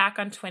you look back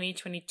on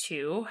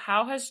 2022,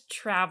 how has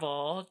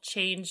travel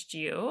changed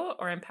you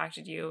or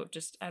impacted you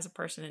just as a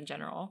person in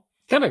general?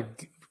 Kind of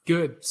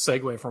good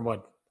segue from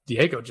what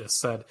Diego just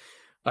said.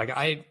 Like,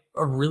 I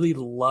really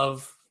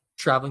love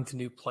traveling to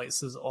new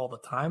places all the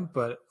time,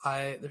 but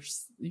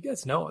you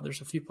guys know,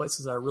 there's a few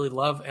places I really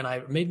love, and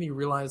it made me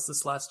realize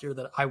this last year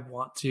that I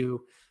want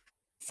to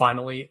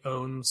finally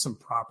own some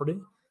property,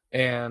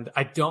 and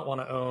I don't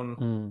want to own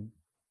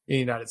in the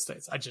United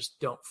States. I just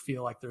don't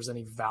feel like there's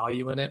any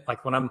value in it.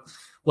 Like, when I'm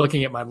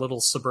looking at my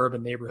little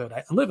suburban neighborhood,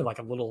 I live in like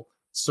a little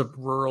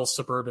rural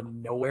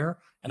suburban nowhere,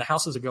 and the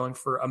houses are going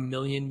for $1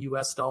 million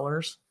US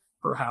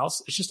per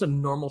house. It's just a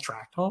normal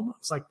tract home.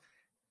 It's like,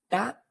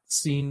 that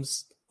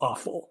seems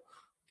awful.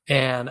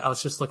 And I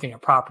was just looking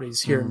at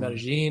properties here in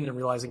Medellin and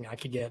realizing I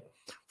could get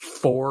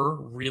 4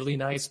 really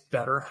nice,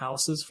 better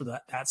houses for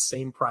that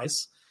same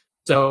price.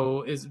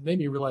 So it made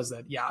me realize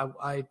that,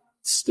 I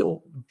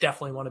still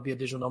definitely want to be a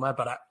digital nomad,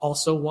 but I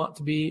also want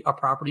to be a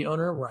property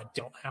owner where I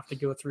don't have to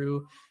go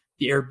through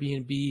the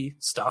Airbnb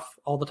stuff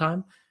all the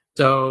time.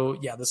 So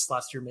yeah, this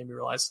last year made me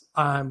realize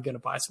I'm going to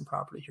buy some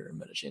property here in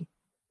Medellin.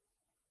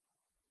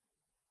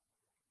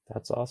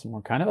 That's awesome.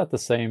 We're kind of at the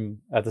same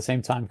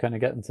time, kind of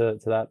getting to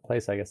that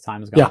place. I guess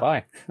time is going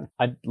by.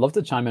 I'd love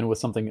to chime in with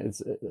something.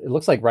 It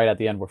looks like right at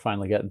the end we're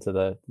finally getting to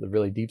the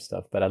really deep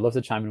stuff. But I'd love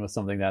to chime in with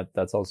something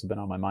that's also been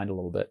on my mind a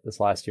little bit. This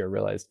last year, I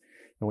realized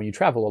when you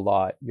travel a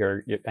lot,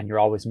 you're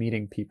always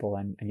meeting people,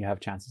 and you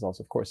have chances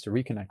also, of course, to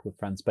reconnect with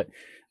friends. But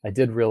I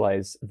did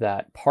realize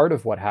that part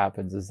of what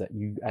happens is that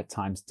you at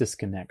times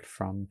disconnect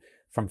from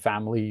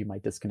family. You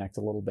might disconnect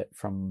a little bit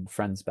from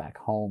friends back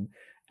home.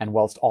 And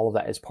whilst all of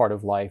that is part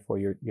of life,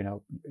 where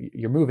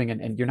you're moving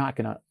and you're not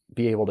going to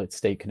be able to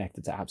stay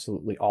connected to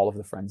absolutely all of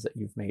the friends that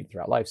you've made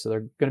throughout life. So there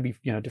are going to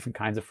be, different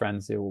kinds of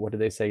friends. What do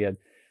they say?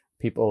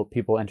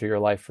 People enter your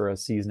life for a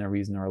season, a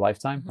reason, or a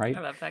lifetime, right? I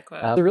love that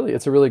quote.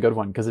 It's a really good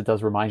one, because it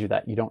does remind you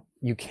that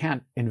you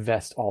can't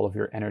invest all of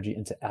your energy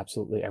into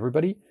absolutely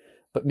everybody.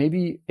 But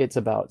maybe it's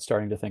about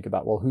starting to think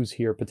about, well, who's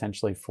here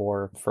potentially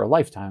for a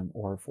lifetime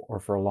or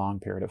for a long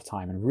period of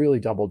time, and really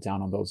double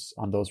down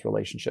on those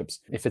relationships.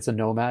 If it's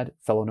a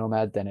fellow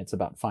nomad, then it's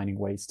about finding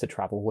ways to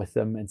travel with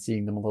them and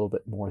seeing them a little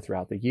bit more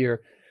throughout the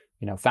year.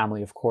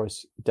 Family, of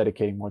course,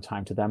 dedicating more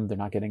time to them. They're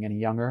not getting any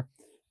younger.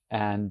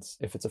 And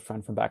if it's a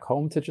friend from back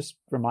home, to just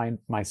remind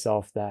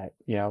myself that,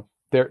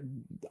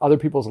 other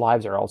people's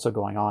lives are also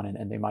going on,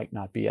 and they might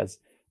not be as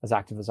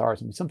active as ours.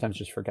 And we sometimes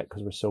just forget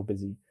because we're so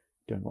busy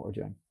doing what we're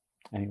doing.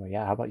 Anyway,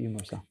 yeah. How about you,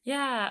 Marissa?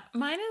 Yeah,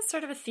 mine is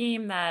sort of a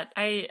theme that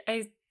I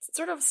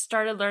sort of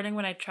started learning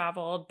when I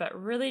traveled, but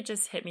really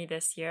just hit me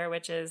this year,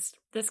 which is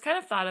this kind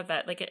of thought of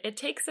that, like it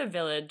takes a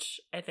village,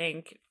 I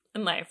think,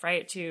 in life,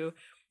 right? To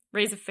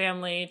raise a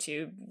family,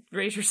 to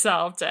raise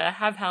yourself, to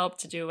have help,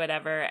 to do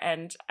whatever.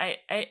 And I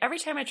every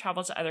time I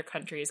travel to other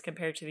countries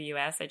compared to the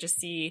US, I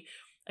feel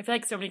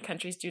like so many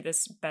countries do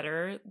this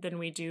better than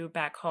we do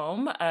back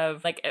home. I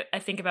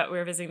think about, we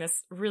were visiting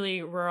this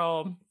really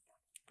rural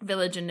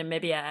village in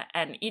Namibia,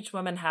 and each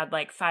woman had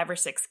like 5 or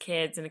 6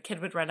 kids, and a kid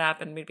would run up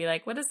and we'd be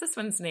like, what is this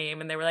one's name?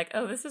 And they were like,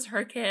 oh, this is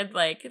her kid.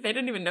 Like, they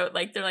didn't even know,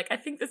 like, they're like, I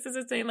think this is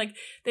his name. Like,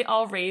 they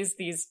all raised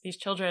these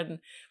children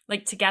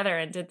like together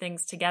and did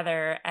things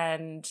together.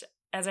 And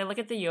as I look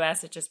at the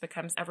US,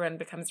 everyone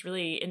becomes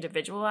really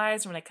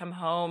individualized. When I come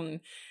home,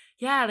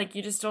 yeah, like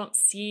you just don't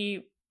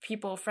see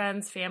people,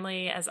 friends,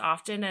 family as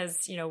often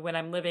as, when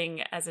I'm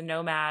living as a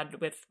nomad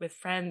with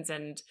friends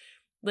and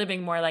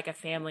living more like a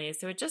family.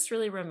 So it just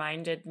really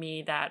reminded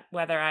me that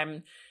whether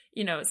I'm,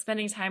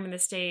 spending time in the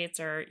States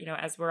or,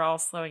 as we're all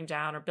slowing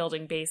down or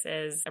building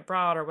bases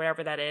abroad or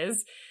wherever that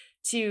is,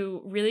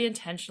 to really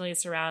intentionally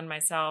surround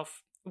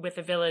myself with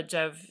a village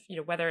of,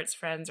 whether it's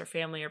friends or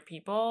family or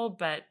people.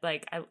 But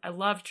like, I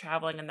love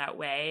traveling in that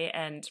way.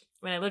 And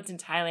when I lived in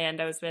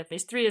Thailand, I was with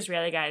these 3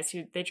 Israeli guys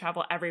who they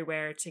travel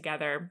everywhere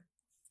together,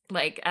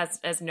 like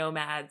as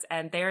nomads,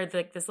 and they're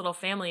this little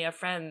family of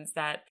friends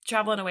that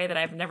travel in a way that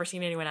I've never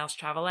seen anyone else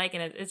travel like,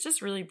 and it's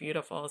just really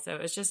beautiful. So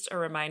it's just a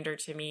reminder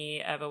to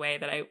me of a way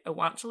that I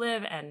want to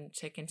live and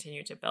to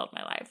continue to build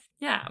my life.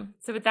 Yeah.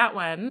 So with that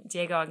one,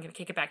 Diego, I'm going to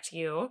kick it back to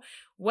you.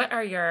 What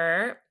are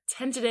your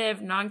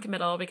tentative,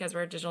 non-committal, because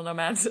we're digital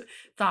nomads,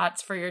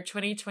 thoughts for your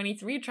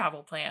 2023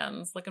 travel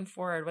plans? Looking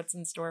forward, what's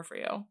in store for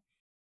you?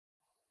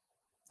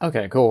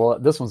 Okay, cool. Well,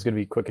 this one's going to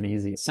be quick and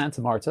easy.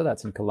 Santa Marta,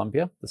 that's in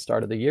Colombia, the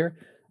start of the year.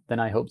 Then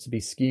I hope to be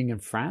skiing in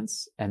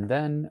France, and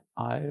then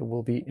I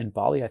will be in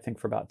Bali, I think,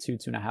 for about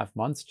 2.5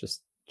 months,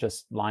 just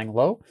lying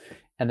low,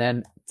 and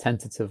then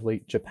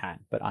tentatively Japan,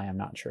 but I am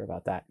not sure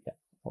about that yet.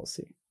 We'll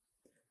see.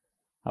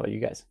 How about you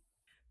guys?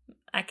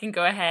 I can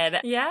go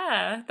ahead.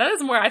 Yeah, that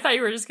is more. I thought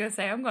you were just going to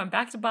say, I'm going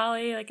back to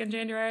Bali like in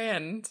January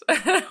and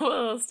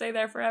we'll stay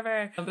there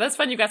forever. But that's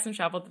fun. You got some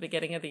travel at the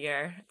beginning of the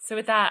year. So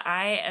with that,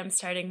 I am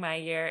starting my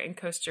year in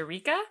Costa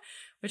Rica,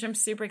 which I'm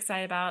super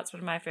excited about. It's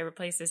one of my favorite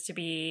places to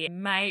be.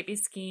 Might be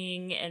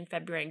skiing in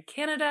February in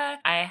Canada.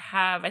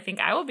 I think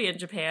I will be in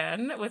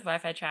Japan with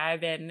Wi-Fi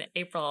Tribe in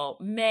April,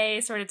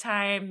 May sort of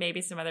time.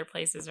 Maybe some other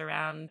places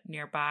around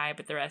nearby,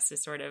 but the rest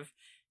is sort of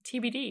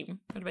TBD.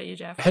 What about you,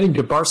 Jeff? Heading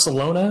to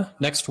Barcelona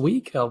next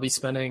week. I'll be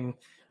spending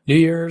New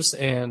Year's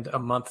and a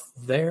month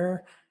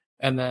there.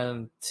 And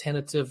then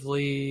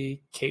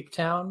tentatively Cape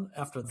Town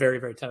after very,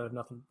 very tentative,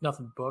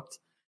 nothing booked.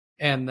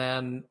 And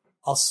then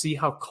I'll see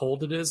how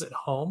cold it is at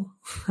home.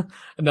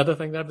 Another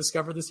thing that I've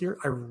discovered this year,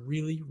 I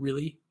really,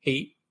 really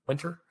hate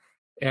winter,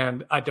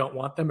 and I don't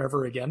want them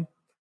ever again.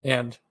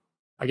 And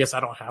I guess I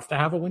don't have to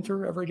have a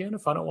winter ever again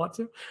if I don't want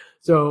to.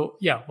 So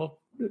yeah, we'll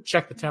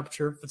check the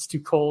temperature. If it's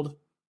too cold,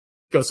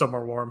 go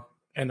somewhere warm.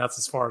 And that's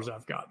as far as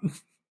I've gotten.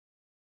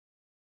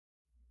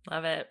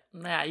 Love it.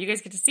 Yeah, you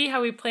guys get to see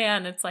how we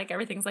plan. It's like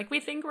everything's like, we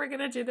think we're going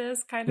to do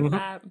this, kind of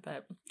that.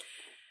 But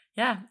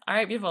yeah. All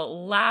right,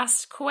 beautiful.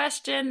 Last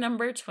question,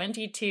 number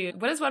 22.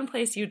 What is one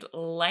place you'd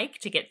like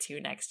to get to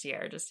next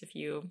year? Just if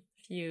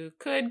you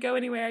could go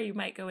anywhere, you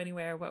might go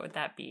anywhere. What would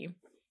that be?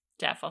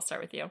 Jeff, I'll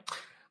start with you.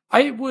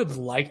 I would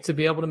like to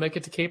be able to make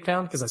it to Cape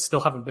Town because I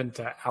still haven't been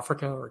to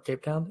Africa or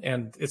Cape Town.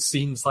 And it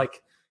seems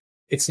like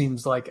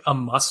a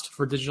must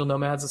for digital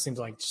nomads. It seems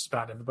like just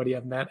about everybody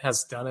I've met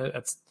has done it.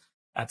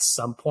 at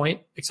some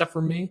point, except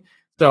for me.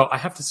 So I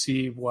have to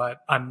see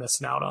what I'm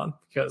missing out on,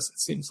 because it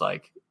seems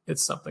like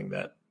it's something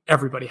that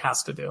everybody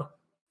has to do.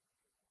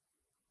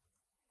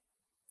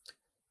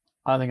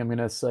 I think I'm going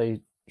to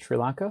say Sri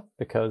Lanka,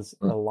 because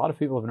a lot of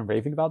people have been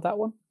raving about that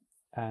one.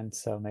 And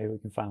so maybe we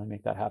can finally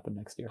make that happen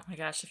next year. Oh my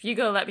gosh, if you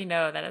go, let me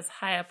know. That is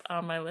high up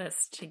on my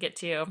list to get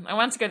to. I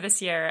wanted to go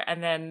this year,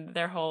 and then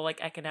their whole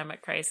like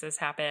economic crisis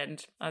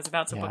happened. I was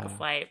about to book a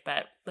flight,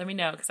 but let me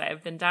know, because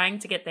I've been dying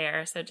to get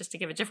there. So just to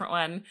give a different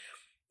one,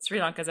 Sri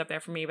Lanka's up there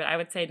for me, but I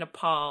would say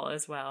Nepal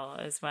as well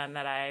is one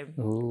that I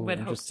would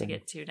hope to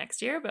get to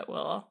next year, but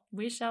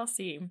we shall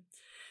see.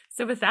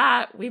 So with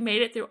that, we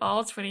made it through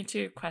all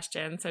 22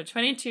 questions. So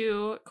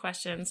 22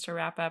 questions to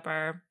wrap up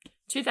our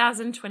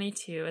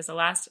 2022 as the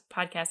last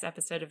podcast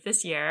episode of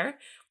this year.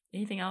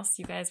 Anything else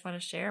you guys want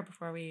to share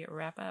before we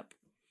wrap up?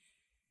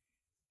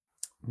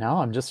 No,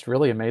 I'm just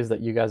really amazed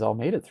that you guys all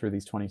made it through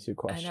these 22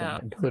 questions,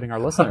 including our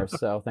listeners.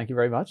 So thank you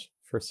very much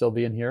for still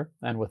being here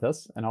and with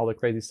us and all the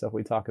crazy stuff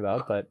we talk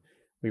about. But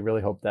we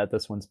really hope that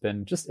this one's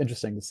been just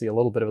interesting to see a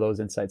little bit of those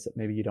insights that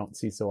maybe you don't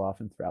see so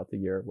often throughout the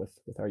year with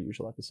our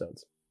usual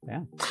episodes.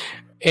 Yeah.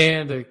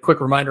 And a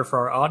quick reminder for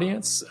our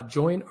audience,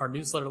 join our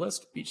newsletter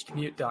list,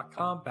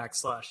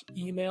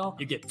 beachcommute.com/email.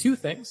 You get two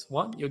things.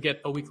 One, you'll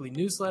get a weekly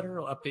newsletter.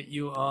 It'll update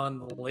you on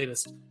the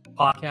latest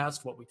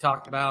podcast, what we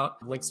talked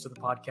about, links to the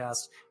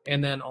podcast.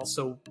 And then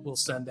also we'll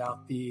send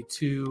out the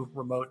 2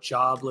 remote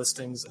job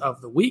listings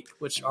of the week,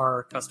 which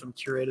are custom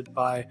curated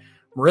by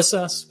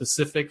Marissa,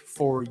 specific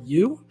for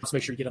you. Just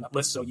make sure you get on that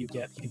list so you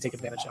can take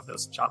advantage of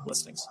those job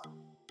listings.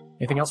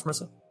 Anything else,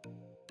 Marissa?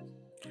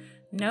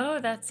 No,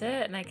 that's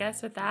it. And I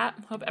guess with that,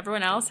 hope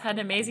everyone else had an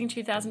amazing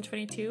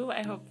 2022.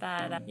 I hope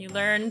that you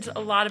learned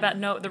a lot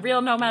about the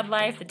real nomad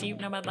life, the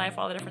deep nomad life,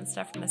 all the different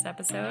stuff from this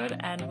episode.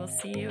 And we'll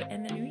see you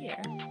in the new year.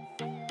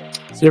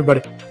 See you,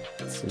 everybody.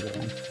 See you.